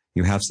of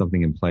you have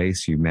something in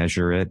place, you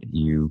measure it,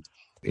 you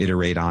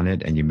iterate on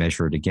it, and you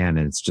measure it again.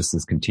 And it's just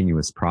this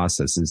continuous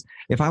process.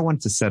 If I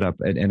wanted to set up,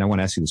 and I want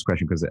to ask you this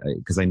question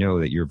because I know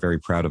that you're very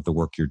proud of the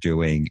work you're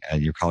doing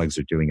and your colleagues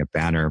are doing at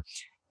Banner,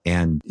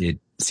 and it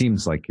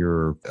seems like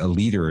you're a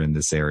leader in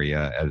this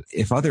area.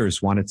 If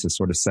others wanted to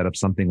sort of set up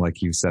something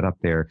like you set up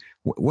there,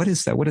 what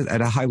is that? What is,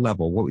 at a high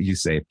level, what would you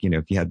say?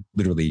 If you had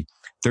literally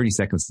 30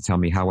 seconds to tell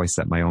me how I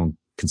set my own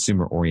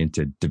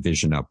consumer-oriented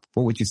division up,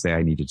 what would you say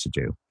I needed to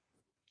do?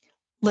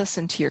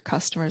 Listen to your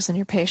customers and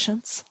your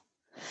patients.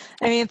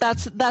 I mean,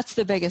 that's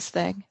the biggest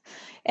thing,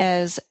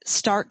 is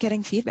start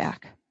getting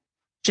feedback.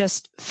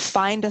 Just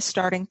find a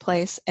starting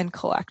place and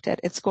collect it.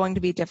 It's going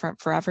to be different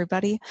for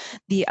everybody.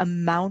 The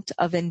amount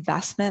of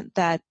investment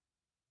that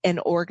an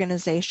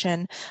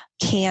organization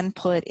can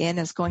put in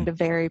is going to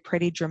vary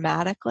pretty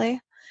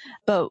dramatically.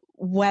 But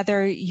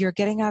whether you're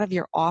getting out of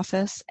your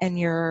office and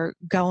you're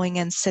going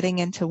and sitting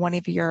into one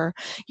of your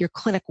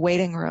clinic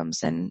waiting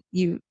rooms and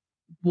you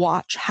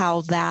watch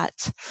how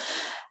that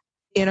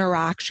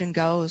interaction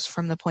goes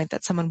from the point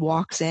that someone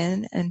walks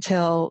in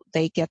until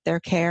they get their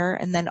care,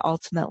 and then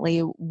ultimately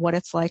what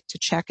it's like to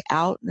check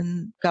out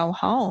and go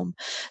home,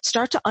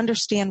 start to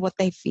understand what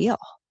they feel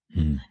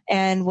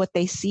and what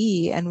they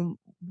see and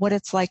what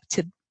it's like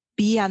to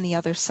be on the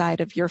other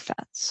side of your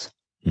fence.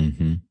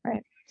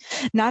 Right.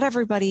 Not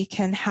everybody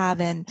can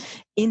have an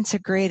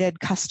integrated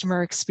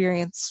customer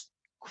experience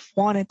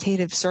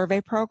quantitative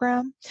survey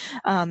program.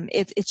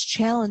 It's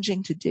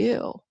challenging to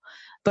do,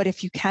 but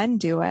if you can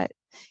do it,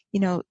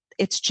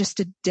 it's just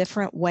a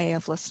different way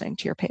of listening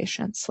to your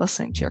patients,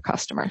 listening to your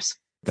customers.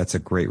 That's a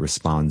great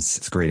response.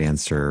 It's a great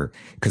answer,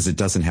 because it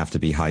doesn't have to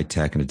be high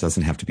tech and it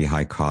doesn't have to be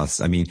high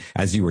cost. I mean,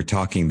 as you were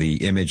talking, the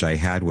image I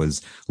had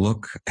was,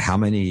 look, how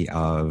many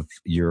of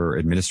your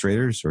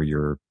administrators or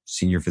your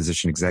senior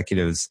physician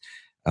executives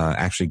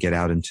actually get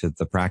out into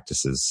the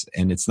practices.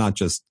 And it's not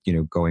just,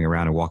 going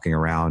around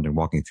and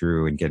walking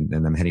through and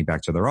them heading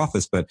back to their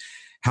office, but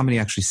how many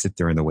actually sit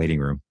there in the waiting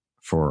room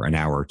for an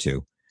hour or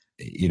two?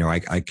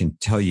 I can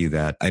tell you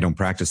that I don't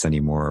practice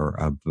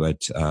anymore,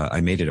 but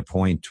I made it a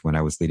point when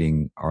I was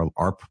leading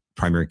our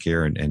primary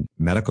care and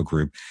medical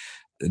group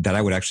that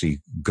I would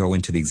actually go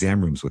into the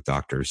exam rooms with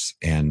doctors.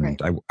 And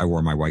right. I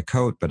wore my white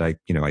coat, but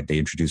they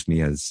introduced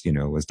me as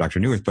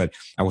Dr. Neuwirth, but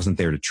I wasn't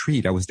there to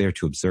treat. I was there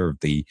to observe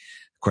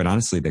quite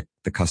honestly,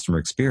 the customer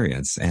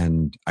experience.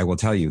 And I will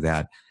tell you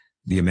that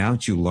the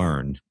amount you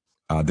learn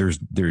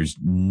There's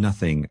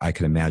nothing I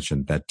can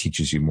imagine that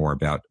teaches you more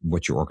about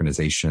what your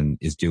organization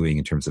is doing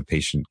in terms of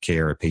patient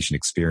care, patient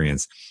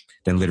experience,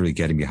 than literally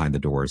getting behind the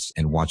doors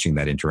and watching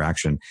that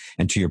interaction.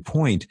 And to your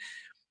point,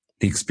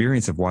 the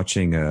experience of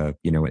watching an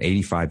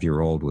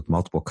 85-year-old with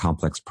multiple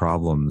complex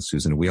problems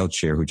who's in a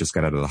wheelchair who just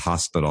got out of the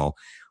hospital,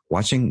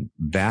 watching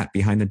that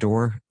behind the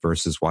door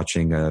versus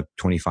watching a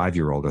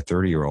 25-year-old or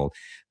 30-year-old,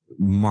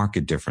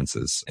 marked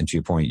differences. And to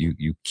your point,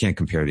 you can't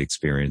compare the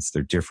experience.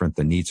 They're different.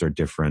 The needs are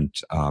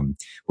different.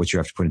 What you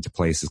have to put into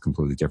place is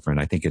completely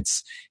different. I think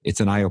it's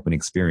an eye-opening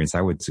experience.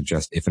 I would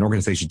suggest if an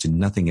organization did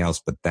nothing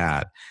else but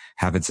that,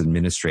 have its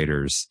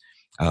administrators,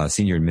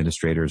 senior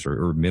administrators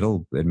or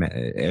middle,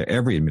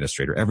 every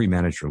administrator, every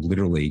manager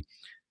literally,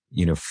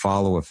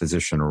 follow a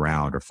physician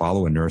around or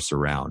follow a nurse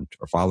around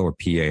or follow a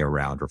PA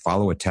around or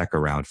follow a tech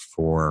around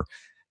for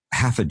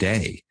half a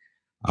day.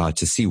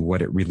 To see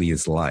what it really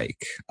is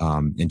like,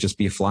 and just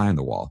be a fly on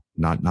the wall,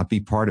 not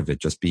be part of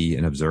it, just be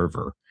an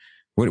observer.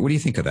 What do you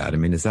think of that? I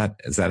mean, is that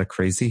a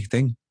crazy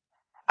thing?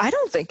 I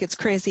don't think it's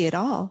crazy at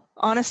all.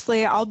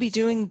 Honestly, I'll be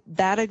doing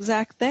that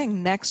exact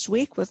thing next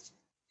week with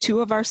 2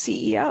 of our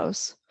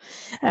CEOs.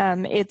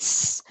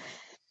 I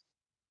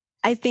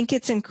think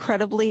it's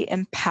incredibly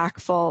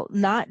impactful,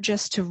 not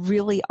just to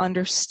really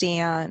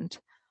understand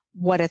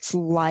what it's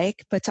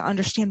like, but to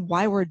understand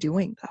why we're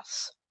doing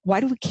this. Why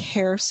do we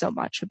care so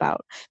much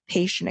about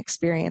patient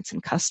experience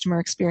and customer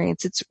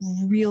experience? It's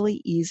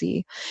really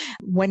easy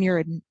when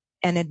you're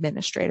an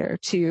administrator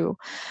to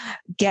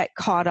get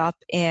caught up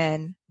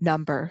in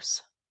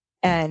numbers,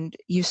 and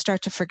you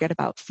start to forget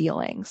about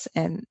feelings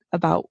and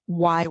about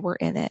why we're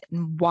in it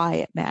and why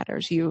it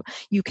matters. You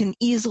can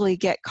easily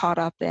get caught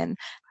up in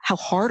how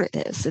hard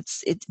it is.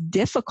 It's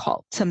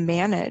difficult to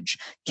manage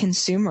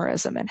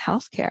consumerism in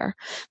healthcare,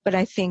 but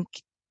I think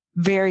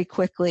very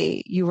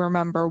quickly you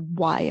remember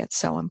why it's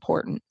so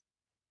important.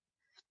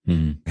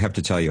 I have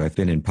to tell you, I've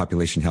been in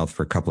population health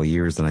for a couple of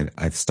years, and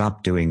I've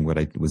stopped doing what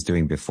I was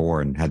doing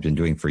before and had been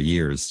doing for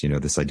years.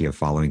 This idea of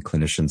following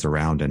clinicians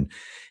around and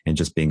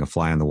just being a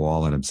fly on the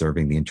wall and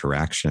observing the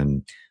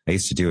interaction. I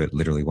used to do it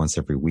literally once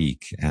every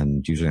week,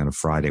 and usually on a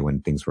Friday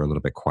when things were a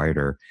little bit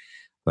quieter.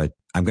 But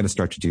I'm going to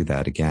start to do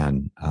that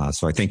again.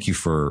 So I thank you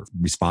for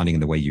responding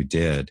in the way you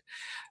did.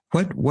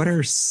 What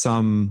are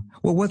some,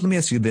 let me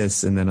ask you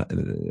this, and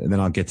then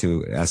I'll get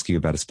to ask you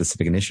about a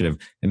specific initiative,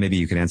 and maybe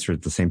you can answer it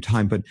at the same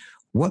time. But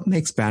what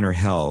makes Banner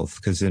Health?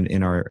 Because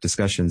in our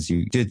discussions,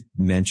 you did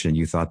mention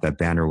you thought that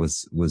Banner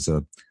was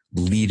a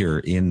leader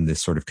in this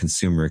sort of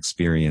consumer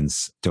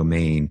experience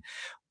domain.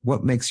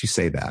 What makes you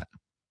say that?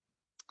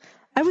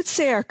 I would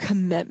say our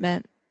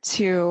commitment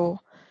to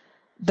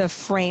the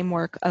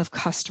framework of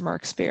customer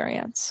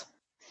experience.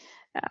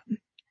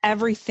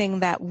 Everything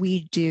that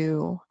we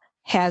do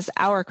has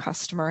our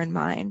customer in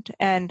mind.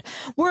 And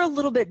we're a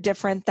little bit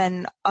different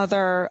than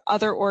other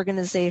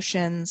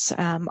organizations,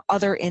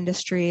 other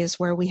industries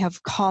where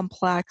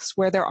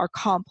there are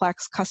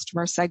complex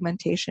customer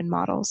segmentation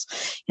models.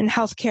 In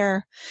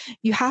healthcare,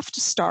 you have to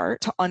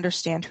start to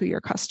understand who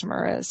your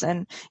customer is.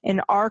 And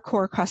in our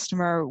core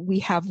customer, we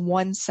have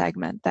one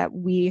segment that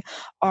we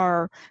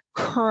are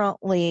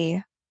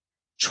currently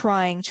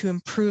trying to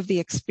improve the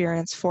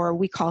experience for.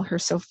 We call her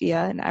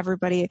Sophia, and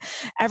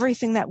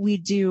everything that we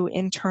do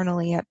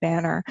internally at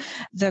Banner,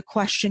 the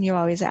question you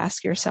always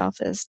ask yourself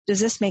is, does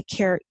this make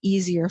care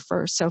easier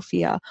for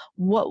Sophia?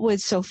 What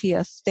would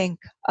Sophia think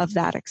of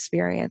that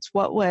experience?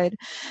 What would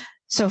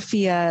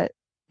Sophia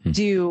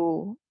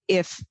do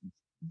if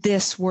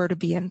this were to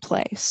be in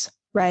place,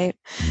 right?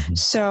 Mm-hmm.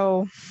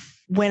 So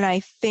when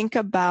I think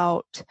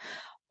about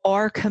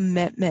our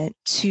commitment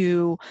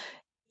to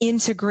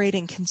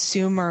integrating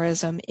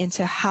consumerism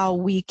into how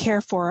we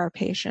care for our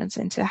patients,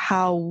 into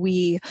how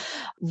we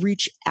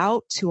reach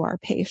out to our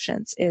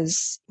patients,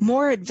 is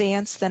more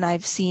advanced than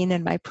I've seen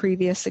in my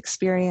previous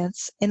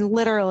experience. In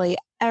literally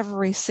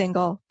every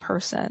single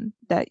person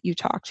that you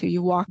talk to,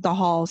 you walk the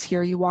halls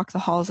here, you walk the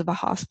halls of a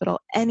hospital,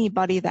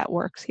 anybody that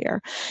works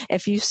here,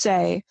 if you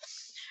say,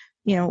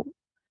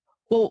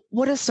 well,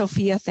 what does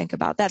Sophia think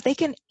about that? They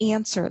can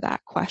answer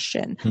that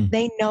question.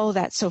 They know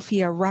that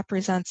Sophia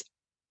represents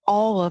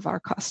all of our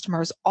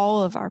customers,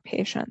 all of our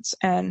patients.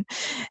 And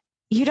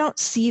you don't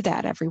see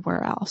that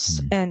everywhere else.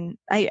 Mm-hmm. And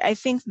I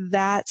think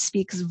that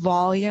speaks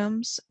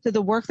volumes to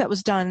the work that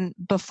was done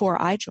before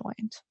I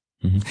joined.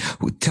 Mm-hmm.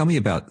 Well, tell me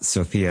about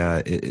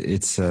Sophia.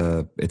 It's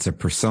a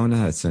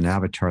persona. It's an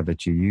avatar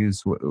that you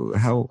use.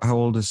 How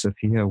old is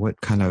Sophia?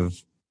 What kind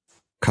of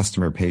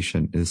customer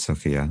patient is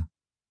Sophia?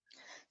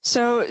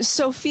 So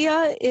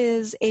Sophia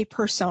is a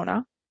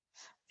persona.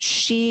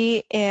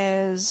 She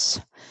is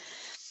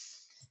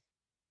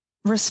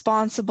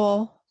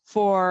responsible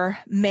for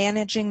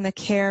managing the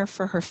care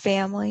for her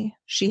family.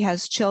 She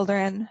has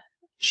children.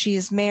 She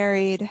is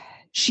married.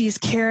 She's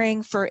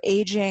caring for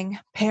aging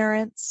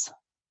parents.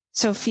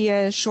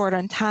 Sophia is short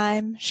on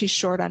time. She's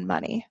short on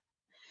money,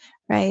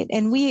 right?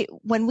 And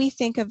when we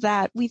think of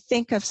that, we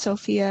think of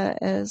Sophia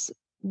as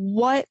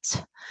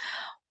what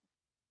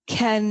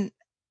can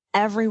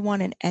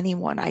everyone and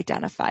anyone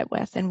identify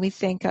with. And we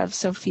think of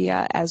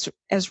Sophia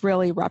as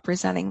really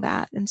representing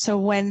that. And so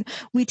when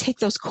we take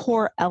those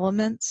core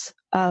elements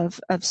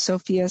of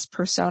Sophia's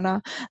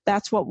persona,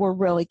 that's what we're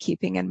really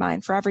keeping in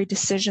mind for every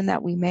decision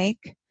that we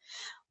make.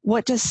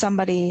 What does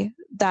somebody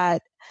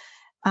that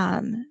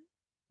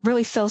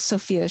really fills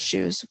Sophia's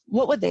shoes,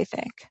 what would they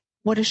think?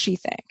 What does she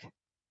think?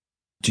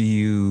 Do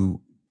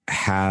you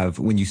have,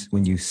 when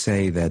you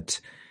say that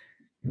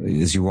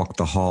as you walk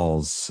the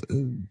halls,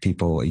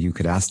 people, you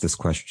could ask this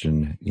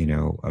question,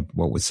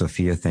 what would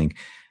Sophia think?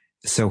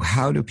 So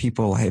how do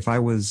people, if I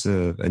was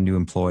a new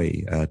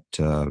employee at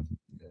a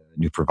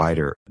new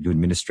provider, new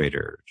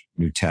administrator,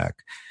 new tech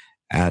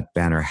at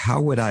Banner,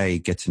 how would I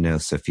get to know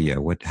Sophia?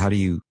 How do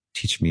you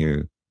teach me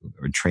or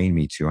train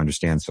me to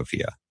understand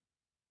Sophia?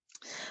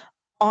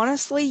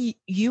 Honestly,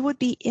 you would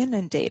be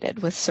inundated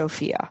with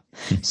Sophia.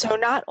 So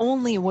not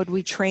only would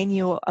we train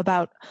you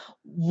about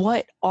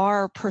what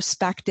our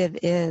perspective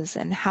is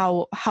and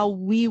how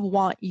we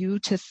want you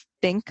to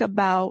think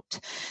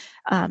about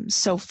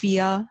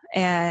Sophia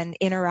and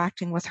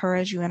interacting with her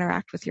as you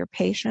interact with your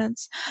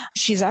patients,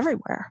 she's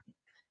everywhere.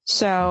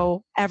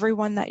 So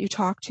everyone that you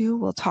talk to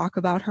will talk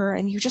about her,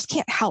 and you just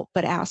can't help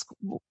but ask,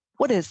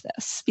 what is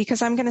this?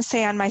 Because I'm going to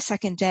say on my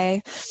second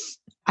day,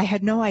 I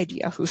had no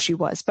idea who she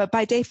was, but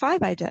by day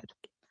 5, I did.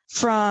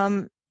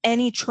 From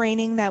any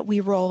training that we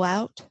roll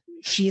out,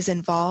 she's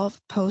involved.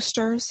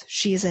 Posters,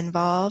 she's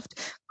involved.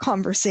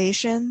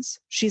 Conversations,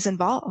 she's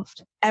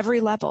involved.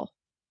 Every level.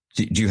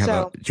 Do you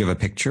have a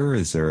picture?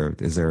 Is there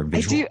a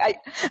visual?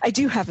 I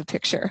do have a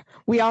picture.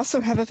 We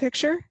also have a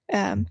picture,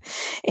 and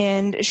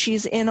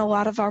she's in a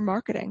lot of our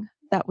marketing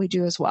that we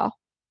do as well.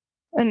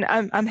 And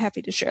I'm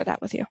happy to share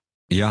that with you.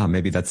 Yeah,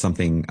 maybe that's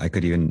something I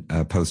could even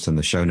post in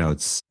the show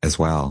notes as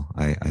well.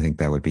 I think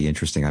that would be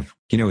interesting.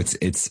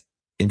 It's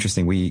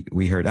interesting.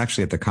 We heard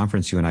actually at the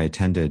conference you and I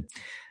attended,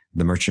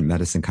 the Merchant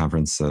Medicine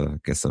Conference. I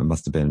guess it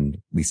must have been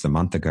at least a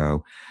month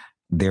ago.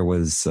 There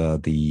was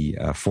the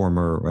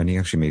former, and he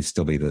actually may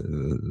still be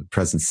the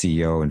present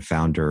CEO and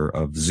founder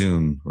of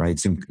Zoom, right?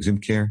 Zoom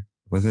Care,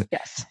 was it?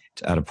 Yes.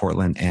 Out of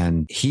Portland.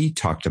 And he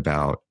talked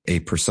about a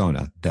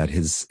persona that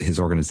his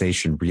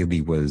organization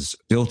really was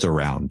built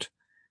around,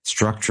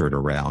 structured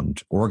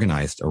around,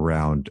 organized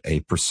around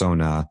a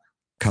persona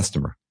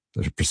customer,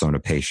 a persona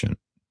patient.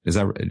 Do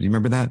you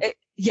remember that?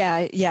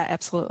 Yeah,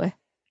 absolutely.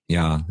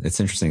 Yeah, it's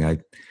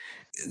interesting.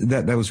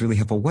 That was really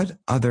helpful. What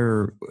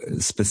other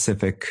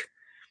specific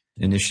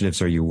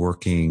initiatives are you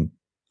working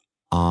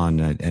on,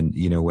 and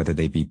whether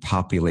they be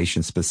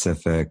population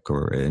specific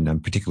and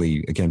I'm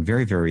particularly, again,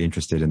 very, very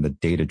interested in the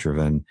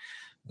data-driven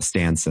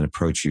stance and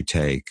approach you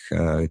take.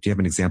 Do you have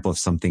an example of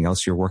something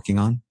else you're working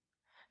on?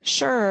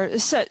 Sure.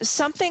 So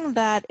something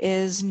that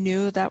is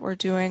new that we're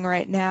doing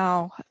right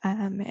now,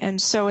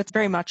 and so it's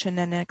very much in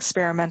an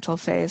experimental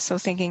phase. So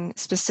thinking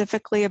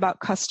specifically about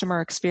customer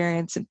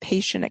experience and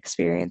patient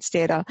experience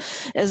data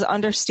is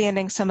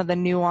understanding some of the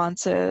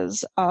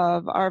nuances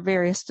of our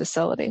various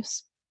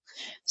facilities.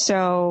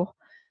 So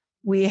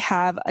we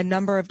have a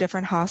number of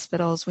different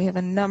hospitals. We have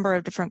a number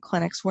of different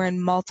clinics. We're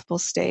in multiple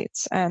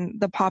states, and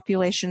the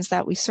populations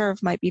that we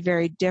serve might be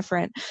very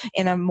different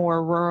in a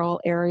more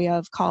rural area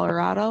of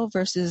Colorado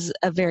versus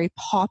a very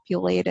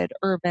populated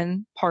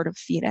urban part of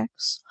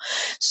Phoenix.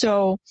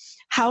 So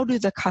how do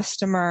the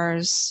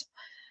customers,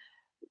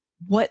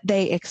 what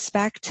they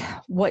expect,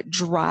 what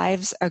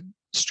drives a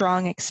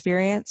strong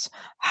experience,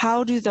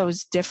 how do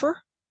those differ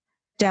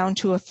down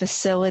to a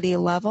facility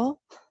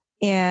level?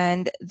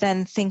 And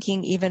then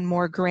thinking even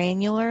more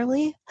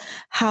granularly,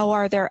 how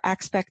are their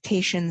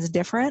expectations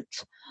different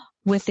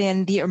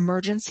within the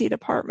emergency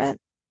department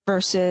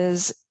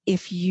versus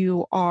if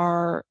you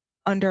are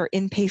under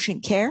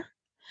inpatient care?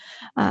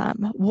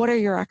 What are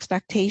your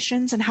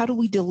expectations and how do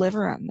we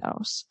deliver on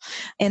those?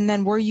 And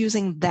then we're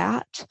using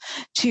that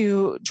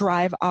to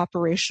drive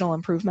operational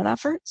improvement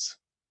efforts.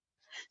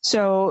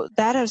 So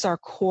that is our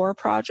core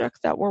project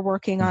that we're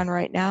working on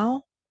right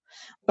now.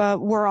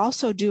 But we're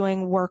also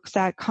doing work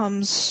that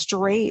comes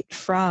straight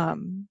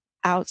from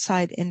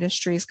outside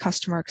industry's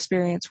customer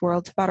experience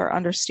world to better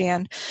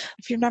understand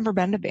if you've never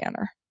been to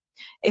Banner,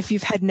 if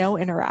you've had no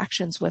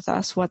interactions with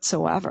us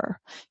whatsoever,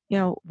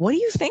 what do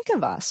you think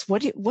of us?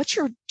 What's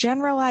your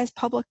generalized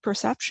public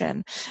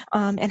perception?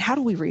 And how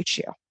do we reach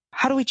you?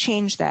 How do we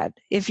change that?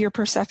 If your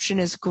perception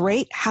is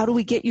great, how do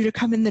we get you to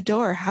come in the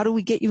door? How do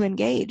we get you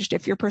engaged?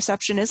 If your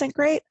perception isn't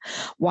great,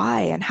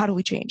 why and how do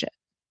we change it?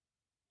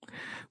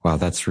 Wow,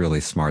 that's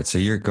really smart. So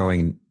you're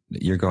going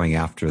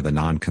after the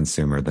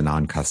non-consumer, the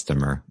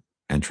non-customer,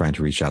 and trying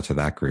to reach out to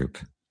that group.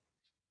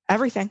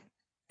 Everything.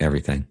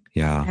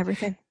 Yeah.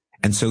 Everything.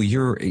 And so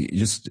you're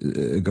just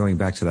going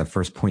back to that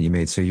first point you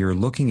made. So you're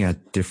looking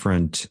at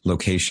different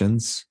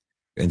locations.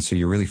 And so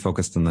you're really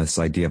focused on this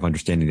idea of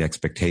understanding the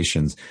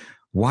expectations.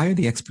 Why are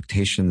the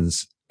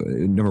expectations,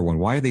 number one,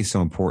 why are they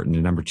so important?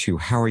 And number two,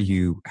 how are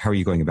you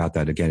going about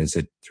that? Again, is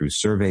it through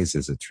surveys?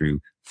 Is it through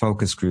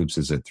focus groups?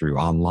 Is it through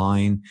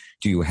online?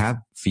 Do you have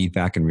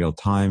feedback in real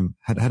time?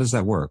 How does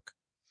that work?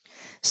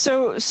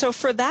 So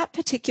for that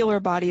particular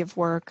body of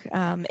work,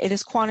 it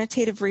is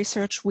quantitative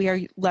research. We are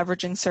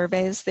leveraging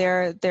surveys.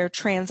 They're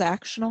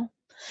transactional.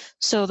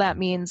 So that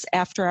means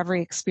after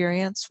every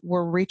experience,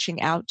 we're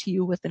reaching out to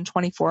you within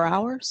 24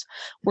 hours.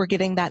 We're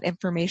getting that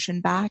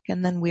information back,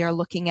 and then we are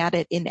looking at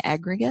it in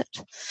aggregate.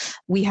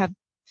 We have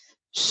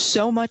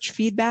so much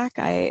feedback.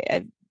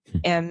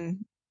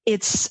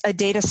 It's a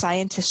data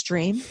scientist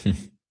dream.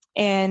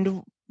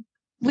 And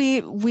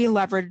we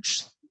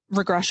leverage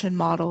regression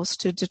models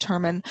to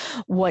determine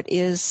what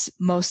is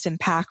most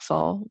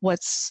impactful,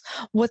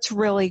 what's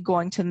really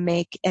going to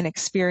make an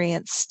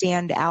experience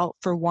stand out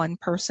for one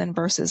person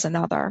versus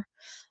another.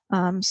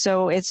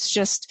 So it's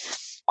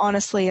just,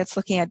 honestly, it's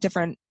looking at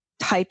different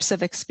types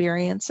of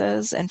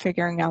experiences and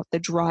figuring out the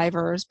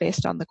drivers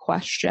based on the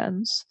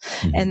questions.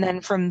 Mm-hmm. And then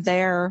from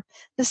there,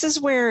 this is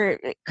where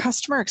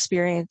customer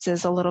experience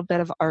is a little bit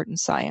of art and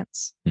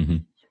science. Mm-hmm.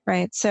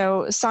 Right.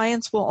 So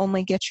science will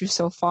only get you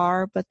so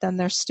far, but then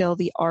there's still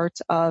the art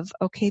of,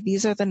 okay,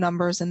 these are the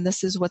numbers and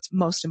this is what's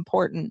most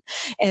important.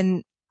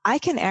 And I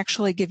can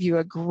actually give you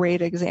a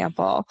great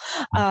example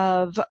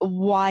of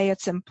why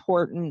it's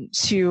important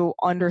to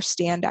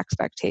understand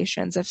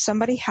expectations. If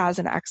somebody has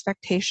an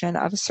expectation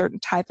of a certain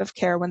type of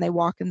care when they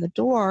walk in the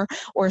door,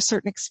 or a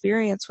certain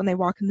experience when they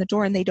walk in the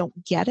door and they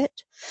don't get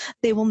it,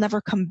 they will never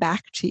come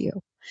back to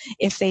you.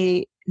 If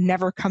they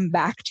never come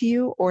back to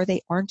you or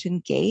they aren't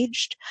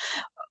engaged,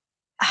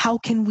 how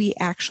can we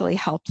actually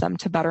help them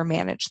to better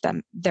manage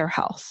their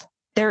health?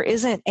 There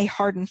isn't a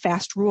hard and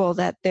fast rule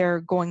that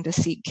they're going to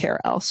seek care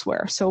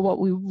elsewhere. So what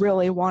we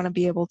really want to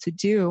be able to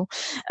do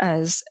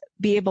is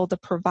be able to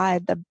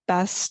provide the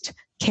best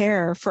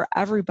care for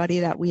everybody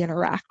that we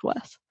interact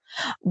with.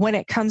 When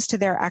it comes to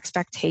their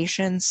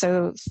expectations,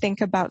 so think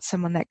about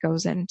someone that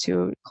goes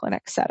into a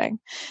clinic setting.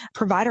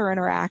 Provider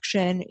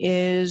interaction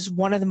is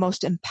one of the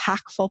most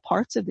impactful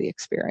parts of the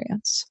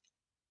experience.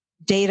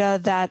 Data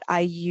that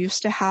I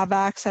used to have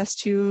access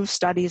to,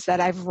 studies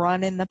that I've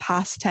run in the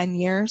past 10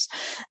 years,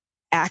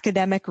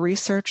 academic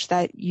research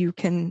that you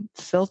can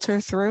filter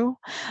through.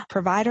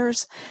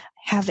 Providers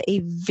have a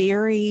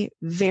very,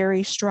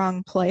 very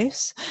strong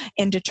place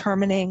in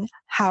determining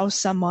how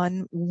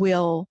someone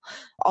will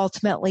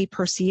ultimately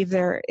perceive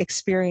their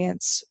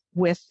experience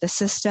with the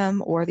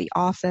system or the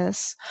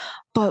office.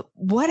 But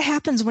what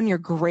happens when you're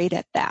great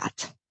at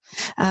that?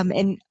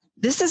 And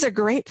this is a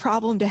great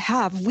problem to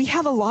have. We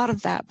have a lot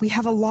of that. We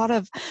have a lot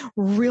of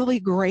really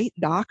great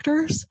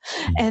doctors.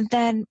 And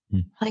then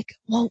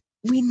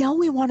we know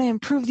we want to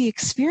improve the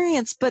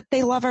experience, but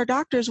they love our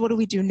doctors. What do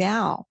we do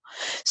now?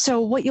 So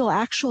what you'll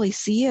actually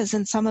see is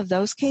in some of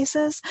those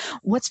cases,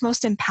 what's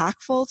most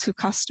impactful to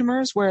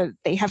customers where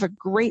they have a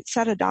great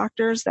set of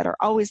doctors that are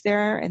always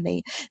there and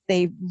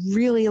they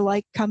really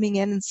like coming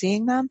in and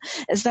seeing them,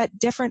 is that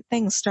different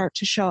things start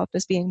to show up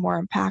as being more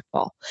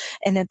impactful.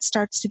 And it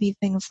starts to be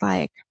things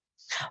like,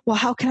 well,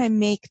 how can I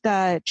make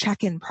the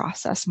check-in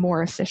process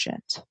more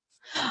efficient?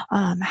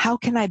 How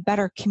can I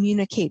better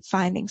communicate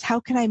findings? How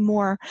can I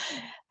more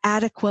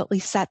adequately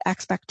set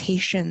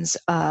expectations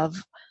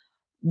of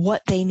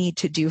what they need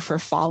to do for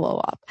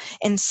follow-up?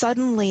 And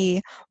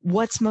suddenly,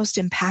 what's most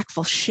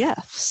impactful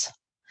shifts.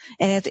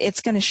 And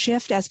it's going to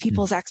shift as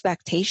people's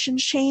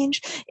expectations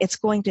change. It's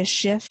going to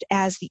shift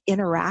as the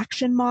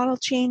interaction model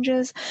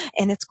changes.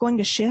 And it's going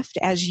to shift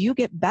as you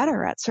get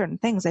better at certain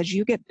things. As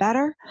you get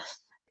better,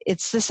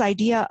 it's this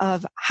idea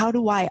of, how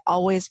do I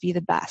always be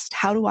the best?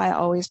 How do I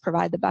always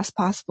provide the best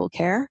possible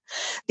care?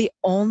 The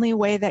only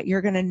way that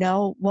you're going to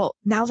know, well,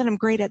 now that I'm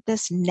great at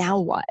this, now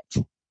what?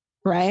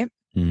 Right?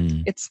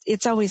 Mm.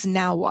 It's always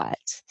now what?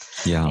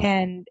 Yeah.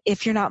 And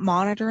if you're not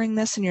monitoring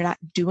this and you're not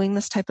doing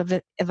this type of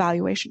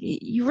evaluation,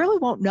 you really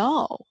won't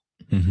know.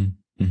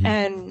 Mm-hmm. Mm-hmm.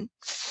 And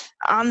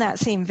on that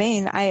same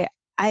vein,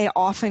 I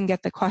often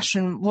get the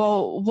question,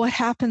 well, what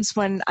happens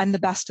when I'm the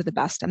best of the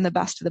best? I'm the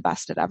best of the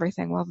best at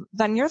everything. Well,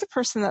 then you're the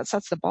person that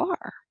sets the bar.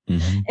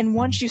 Mm-hmm. And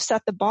once you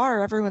set the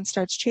bar, everyone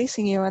starts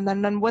chasing you. And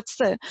then what's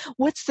the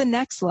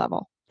next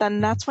level? Then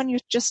that's when you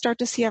just start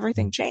to see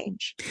everything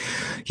change.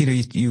 You know,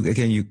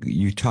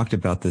 you talked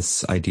about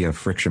this idea of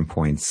friction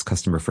points,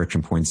 customer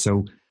friction points.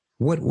 So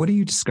what are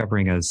you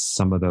discovering as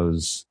some of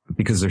those?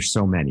 Because there's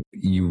so many.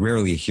 You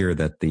rarely hear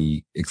that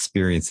the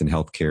experience in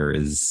healthcare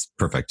is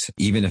perfect,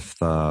 even if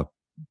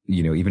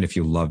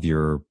you love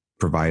your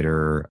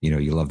provider,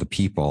 you love the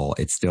people,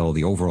 it's still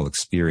the overall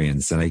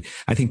experience. And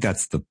I think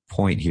that's the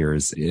point here,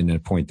 is in a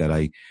point that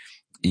I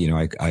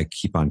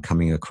keep on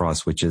coming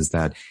across, which is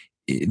that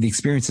the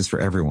experience is for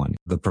everyone.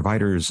 The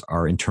providers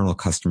are internal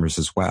customers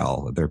as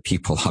well. They're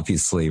people,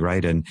 obviously,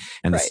 right? And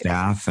the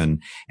staff. And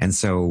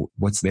so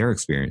what's their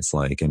experience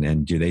like?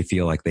 And do they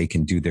feel like they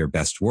can do their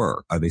best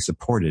work? Are they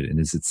supported? And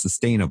is it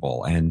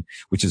sustainable? And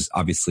which is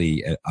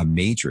obviously a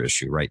major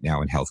issue right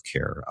now in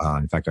healthcare.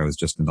 In fact, I was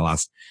just in the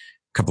last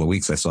couple of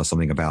weeks, I saw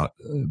something about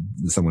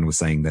someone was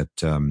saying that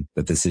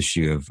this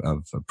issue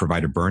of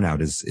provider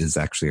burnout is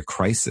actually a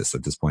crisis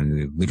at this point. And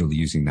they're literally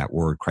using that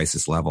word,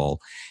 crisis level.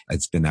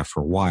 It's been that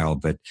for a while,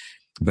 but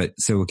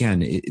so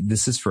again,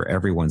 this is for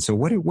everyone. So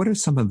what are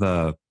some of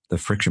the the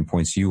friction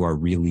points you are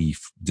really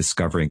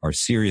discovering are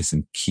serious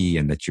and key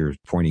and that you're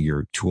pointing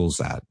your tools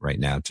at right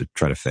now to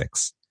try to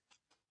fix?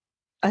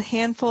 A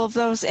handful of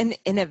those, and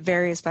it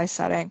varies by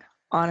setting,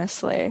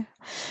 honestly.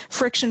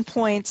 Friction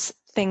points,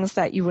 things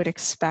that you would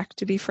expect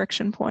to be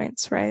friction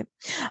points, right?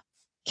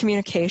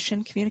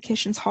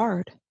 Communication's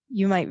hard.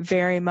 You might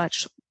very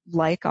much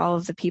like all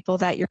of the people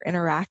that you're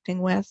interacting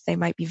with. They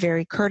might be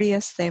very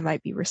courteous, they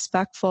might be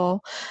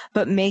respectful,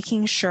 but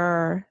making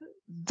sure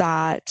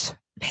that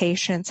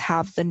patients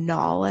have the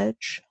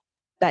knowledge,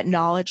 that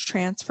knowledge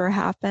transfer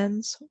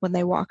happens when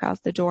they walk out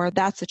the door,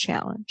 that's a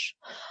challenge.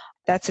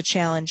 That's a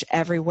challenge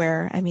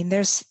everywhere. I mean,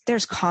 there's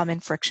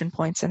common friction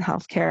points in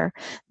healthcare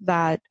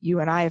that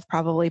you and I have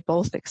probably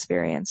both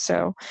experienced.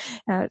 So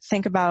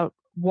think about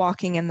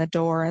walking in the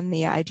door and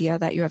the idea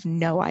that you have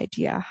no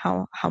idea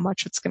how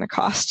much it's going to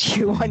cost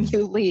you when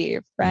you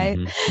leave, right?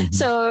 Mm-hmm,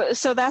 mm-hmm.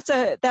 So that's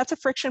a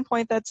friction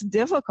point that's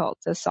difficult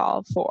to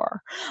solve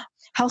for.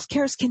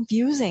 Healthcare is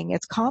confusing.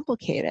 It's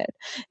complicated.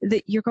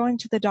 That you're going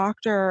to the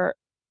doctor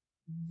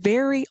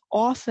very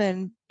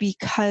often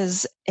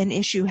because an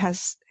issue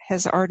has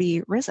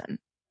already risen,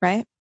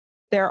 right?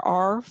 There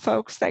are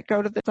folks that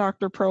go to the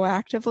doctor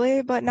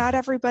proactively, but not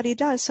everybody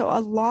does. So a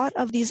lot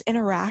of these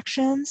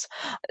interactions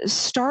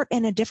start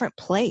in a different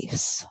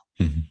place.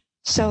 Mm-hmm.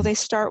 So they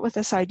start with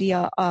this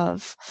idea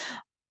of,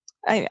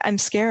 I'm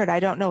scared. I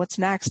don't know what's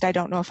next. I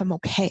don't know if I'm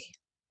okay.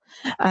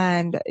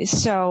 And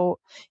so,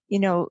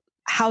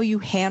 how you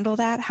handle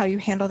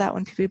that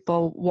when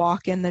people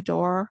walk in the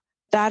door,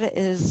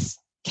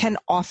 can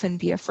often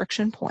be a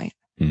friction point.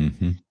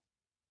 Mm-hmm.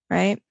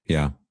 Right?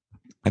 Yeah.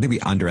 I think we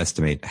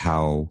underestimate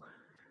how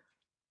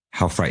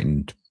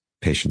frightened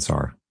patients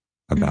are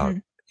about,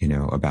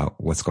 about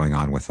what's going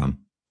on with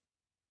them.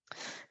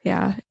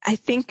 Yeah. I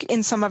think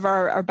in some of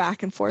our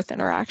back and forth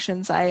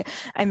interactions, I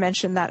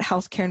mentioned that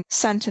healthcare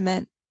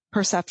sentiment,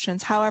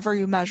 perceptions, however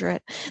you measure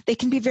it, they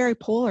can be very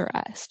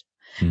polarized,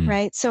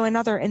 right? So in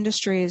other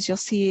industries, you'll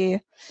see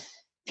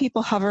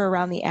people hover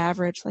around the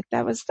average. Like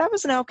that was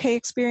an okay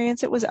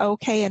experience. It was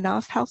okay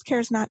enough.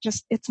 Healthcare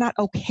is it's not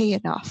okay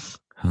enough,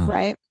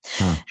 right?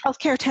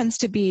 Healthcare tends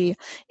to be,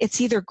 it's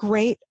either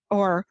great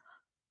or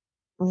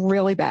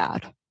really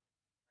bad.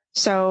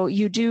 So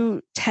you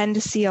do tend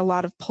to see a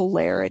lot of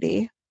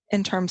polarity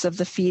in terms of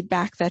the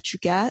feedback that you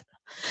get,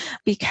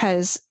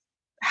 because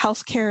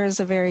healthcare is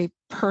a very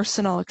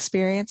personal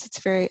experience.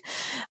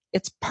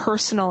 It's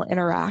personal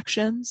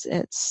interactions.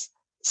 It's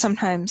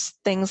sometimes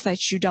things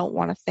that you don't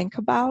want to think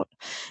about.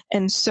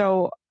 And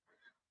so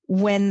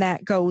when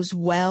that goes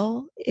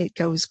well, it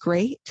goes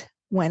great.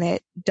 When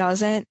it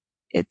doesn't,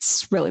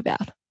 it's really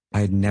bad.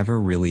 I'd never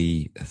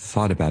really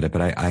thought about it,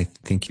 but I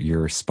think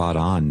you're spot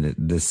on.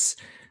 This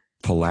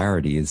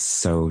polarity is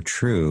so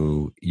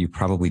true. You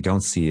probably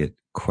don't see it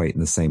quite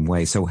in the same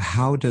way. So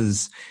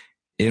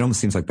it almost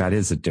seems like that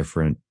is a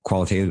different,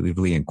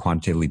 qualitatively and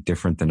quantitatively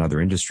different than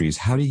other industries.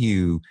 How do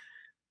you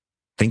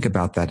think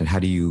about that, and how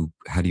do you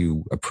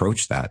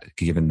approach that,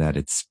 given that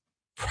it's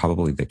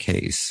probably the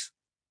case?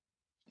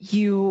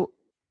 You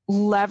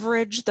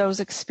leverage those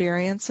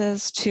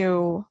experiences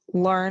to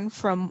learn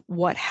from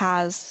what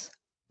has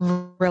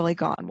really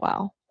gone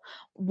well.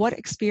 What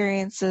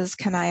experiences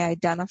can I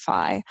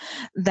identify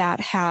that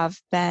have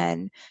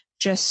been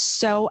just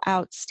so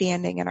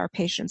outstanding in our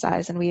patients'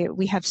 eyes, and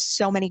we have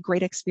so many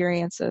great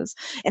experiences,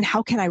 and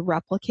how can I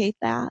replicate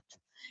that?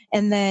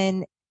 And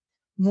then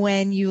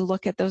when you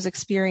look at those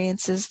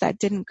experiences that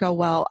didn't go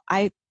well,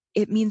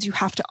 it means you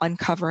have to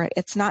uncover it.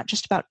 It's not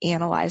just about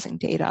analyzing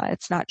data.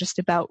 It's not just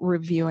about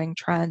reviewing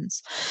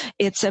trends.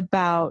 It's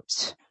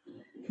about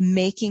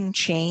making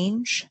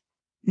change,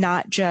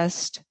 not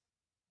just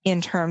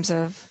in terms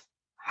of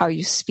how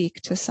you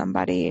speak to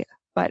somebody,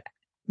 but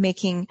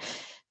making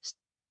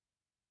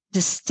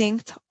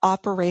distinct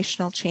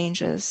operational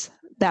changes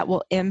that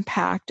will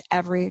impact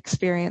every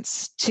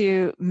experience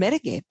to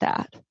mitigate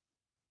that.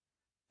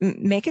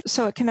 Make it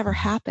so it can never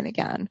happen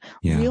again.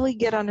 Yeah. Really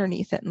get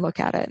underneath it and look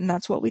at it. And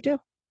that's what we do.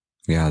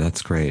 Yeah,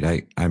 that's great.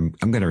 I'm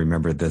going to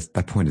remember this.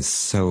 That point is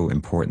so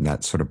important,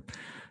 that sort of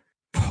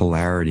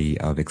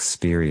polarity of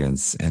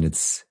experience. And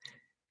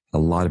a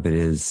lot of it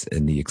is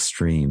in the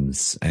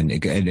extremes, and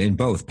in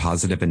both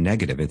positive and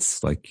negative.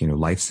 It's like,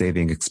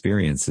 life-saving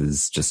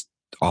experiences just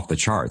off the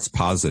charts,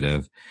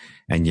 positive.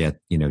 And yet,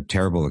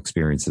 terrible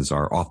experiences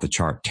are off the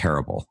chart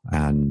terrible.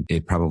 And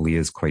it probably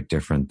is quite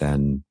different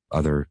than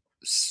other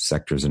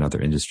sectors and other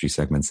industry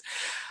segments.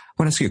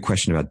 I want to ask you a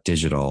question about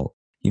digital.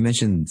 You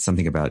mentioned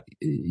something about,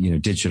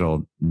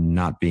 digital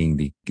not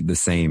being the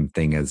same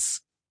thing as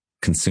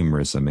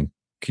consumerism. And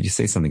could you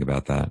say something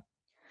about that?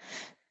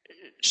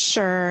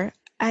 Sure.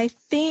 I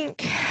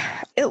think,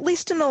 at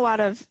least in a lot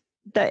of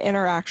the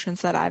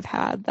interactions that I've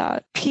had,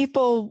 that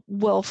people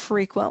will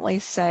frequently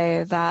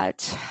say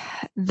that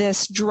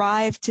this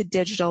drive to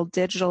digital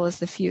is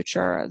the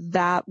future,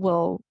 that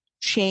will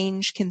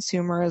change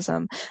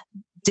consumerism.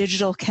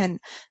 Digital can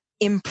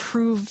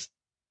improve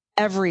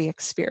every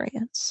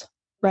experience,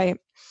 right?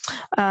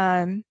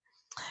 And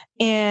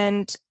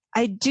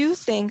I do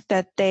think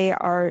that they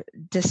are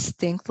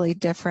distinctly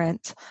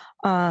different.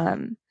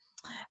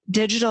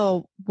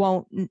 Digital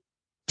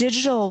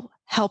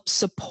helps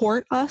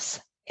support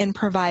us in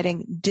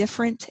providing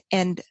different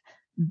and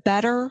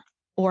better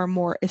or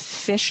more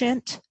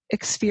efficient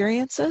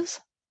experiences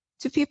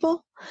to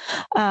people.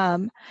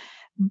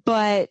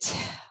 But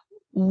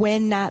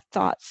when not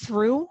thought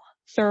through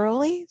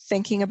thoroughly,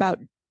 thinking about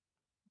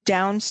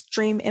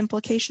downstream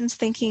implications,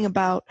 thinking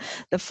about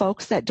the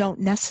folks that don't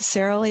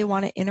necessarily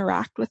want to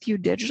interact with you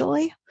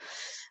digitally,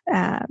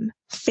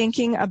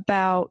 thinking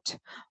about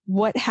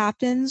what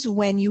happens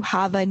when you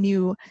have a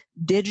new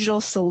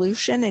digital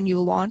solution and you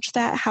launch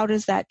that. How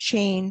does that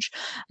change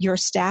your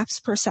staff's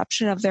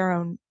perception of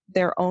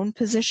their own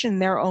position,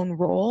 their own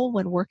role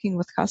when working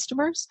with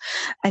customers?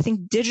 I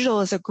think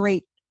digital is a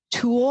great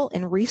tool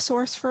and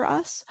resource for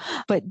us,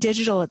 but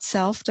digital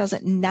itself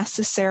doesn't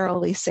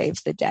necessarily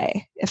save the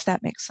day, if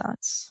that makes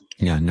sense.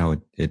 Yeah,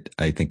 no,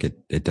 I think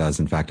it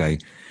does. In fact, I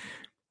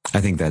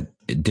think that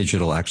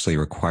digital actually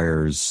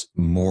requires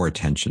more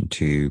attention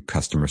to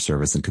customer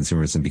service and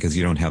consumerism because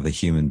you don't have the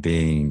human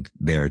being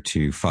there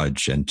to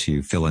fudge and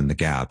to fill in the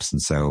gaps.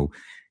 And so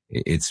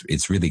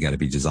it's really got to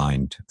be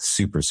designed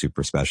super,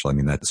 super special. I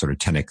mean, that sort of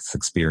 10X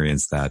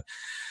experience that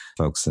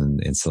folks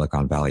in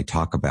Silicon Valley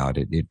talk about,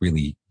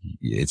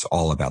 it's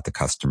all about the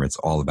customer. It's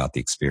all about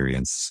the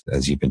experience,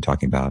 as you've been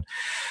talking about.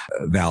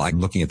 Val, I'm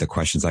looking at the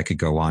questions. I could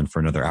go on for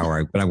another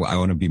hour, but I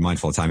want to be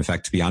mindful of time. In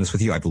fact, to be honest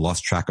with you, I've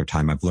lost track of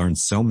time. I've learned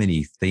so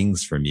many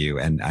things from you,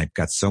 and I've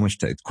got so much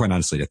quite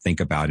honestly, to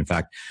think about. In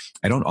fact,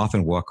 I don't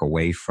often walk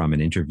away from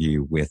an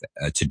interview with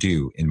a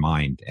to-do in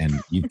mind, and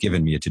you've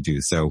given me a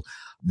to-do. So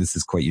this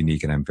is quite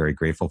unique, and I'm very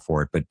grateful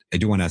for it. But I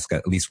do want to ask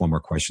at least one more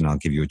question. I'll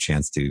give you a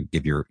chance to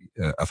give your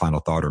a final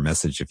thought or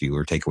message or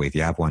takeaway if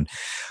you have one.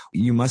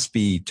 You must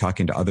be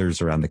talking to others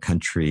around the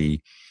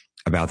country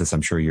about this.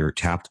 I'm sure you're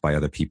tapped by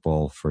other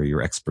people for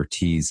your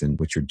expertise and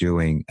what you're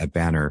doing at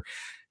Banner.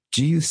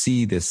 Do you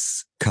see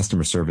this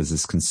customer service,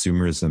 this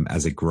consumerism,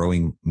 as a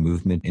growing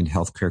movement in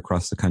healthcare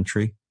across the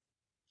country?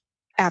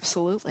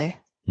 Absolutely.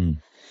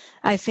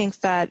 I think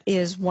that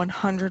is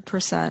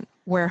 100%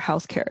 where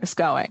healthcare is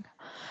going.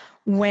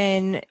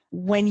 When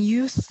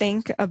you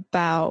think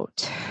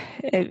about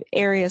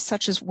areas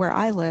such as where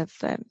I live,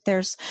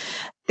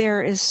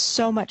 there is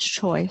so much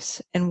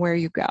choice in where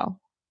you go.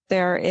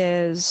 There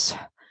is,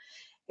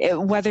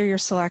 whether you're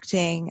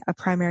selecting a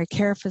primary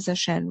care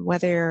physician,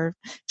 whether you're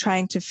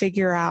trying to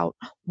figure out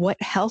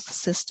what health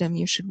system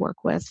you should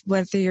work with,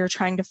 whether you're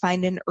trying to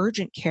find an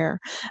urgent care,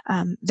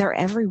 they're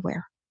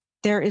everywhere.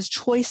 There is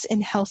choice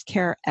in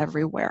healthcare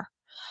everywhere.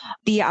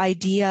 The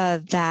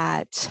idea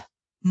that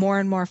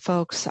more and more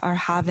folks are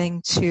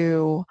having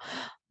to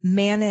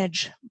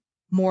manage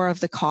more of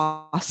the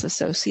costs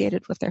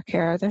associated with their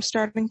care. They're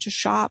starting to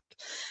shop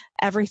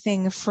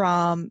everything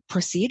from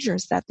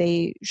procedures that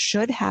they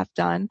should have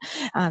done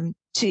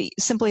to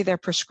simply their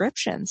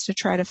prescriptions to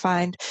try to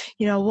find,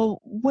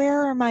 well,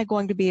 where am I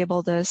going to be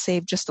able to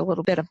save just a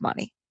little bit of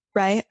money,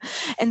 right?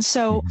 And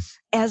so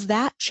as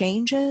that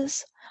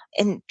changes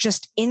and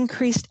just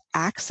increased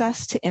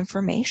access to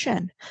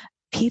information,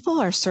 people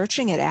are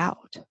searching it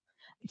out.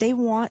 They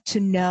want to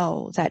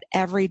know that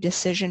every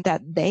decision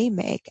that they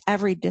make,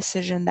 every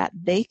decision that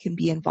they can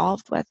be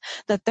involved with,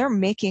 that they're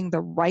making the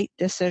right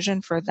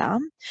decision for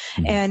them.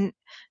 And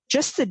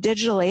just the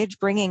digital age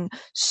bringing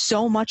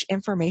so much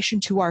information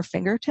to our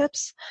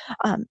fingertips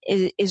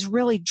is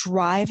really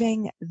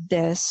driving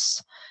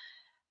this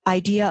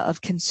idea of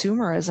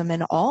consumerism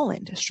in all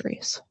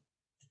industries.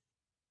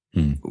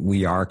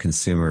 We are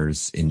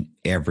consumers in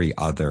every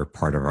other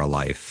part of our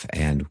life,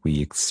 and we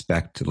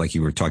expect, like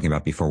you were talking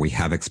about before, we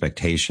have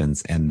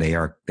expectations, and they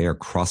are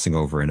crossing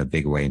over in a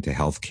big way into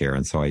healthcare.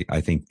 And so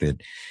I think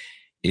that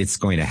it's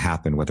going to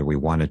happen whether we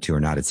want it to or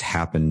not. It's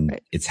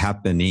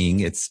happening.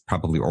 It's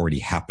probably already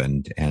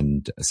happened.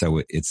 And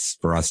so it's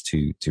for us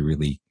to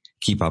really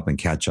keep up and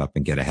catch up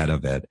and get ahead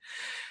of it.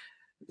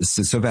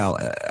 So Val,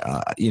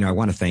 I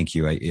want to thank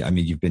you. I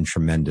mean, you've been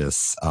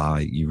tremendous.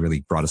 You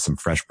really brought us some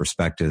fresh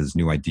perspectives,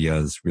 new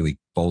ideas, really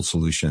bold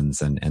solutions.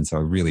 And so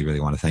I really, really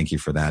want to thank you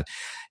for that.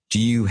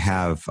 Do you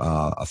have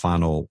a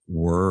final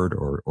word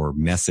or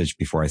message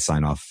before I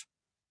sign off?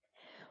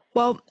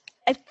 Well,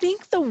 I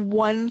think the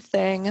one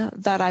thing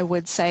that I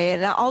would say,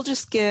 and I'll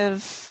just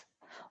give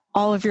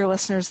all of your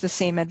listeners the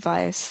same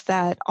advice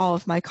that all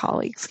of my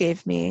colleagues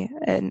gave me,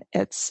 and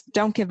it's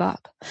don't give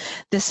up.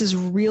 This is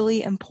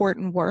really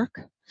important work,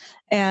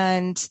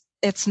 and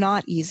it's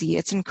not easy.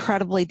 It's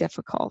incredibly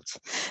difficult,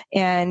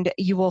 and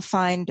you will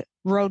find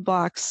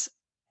roadblocks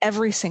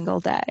every single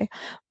day.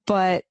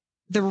 But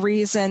the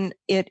reason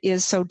it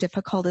is so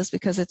difficult is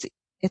because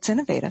it's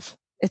innovative.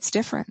 It's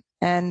different,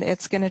 and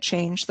it's going to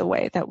change the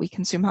way that we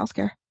consume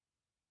healthcare.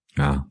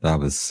 That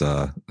was,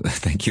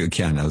 thank you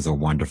again. That was a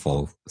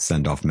wonderful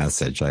send-off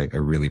message. I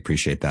really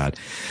appreciate that.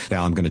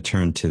 Val, I'm going to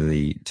turn to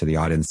the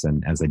audience.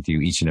 And as I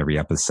do each and every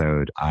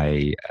episode,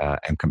 I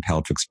am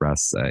compelled to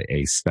express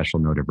a special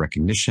note of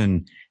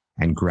recognition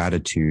and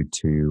gratitude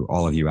to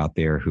all of you out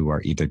there who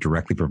are either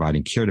directly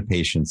providing care to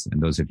patients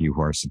and those of you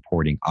who are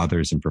supporting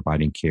others in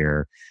providing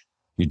care.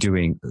 You're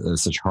doing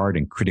such hard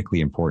and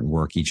critically important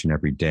work each and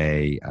every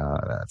day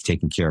of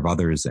taking care of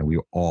others, and we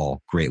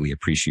all greatly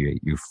appreciate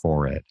you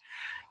for it.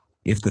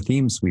 If the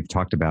themes we've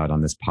talked about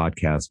on this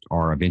podcast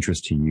are of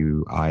interest to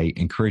you, I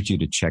encourage you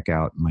to check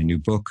out my new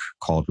book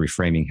called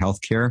Reframing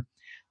Healthcare,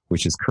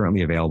 which is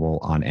currently available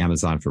on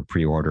Amazon for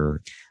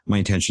pre-order. My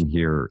intention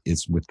here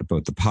is with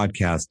both the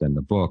podcast and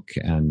the book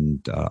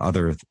and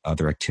other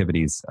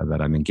activities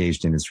that I'm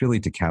engaged in is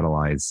really to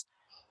catalyze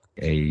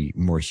a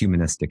more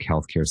humanistic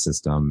healthcare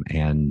system.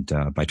 And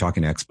by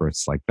talking to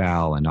experts like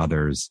Val and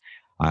others,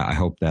 I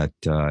hope that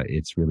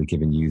it's really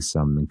given you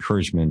some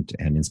encouragement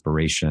and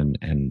inspiration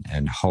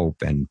and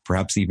hope. And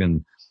perhaps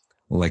even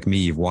like me,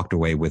 you've walked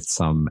away with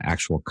some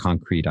actual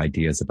concrete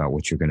ideas about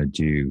what you're going to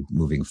do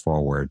moving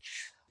forward.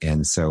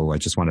 And so I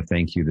just want to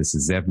thank you. This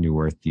is Zev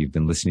Neuwirth. You've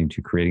been listening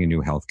to Creating a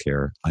New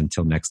Healthcare.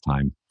 Until next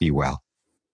time, be well.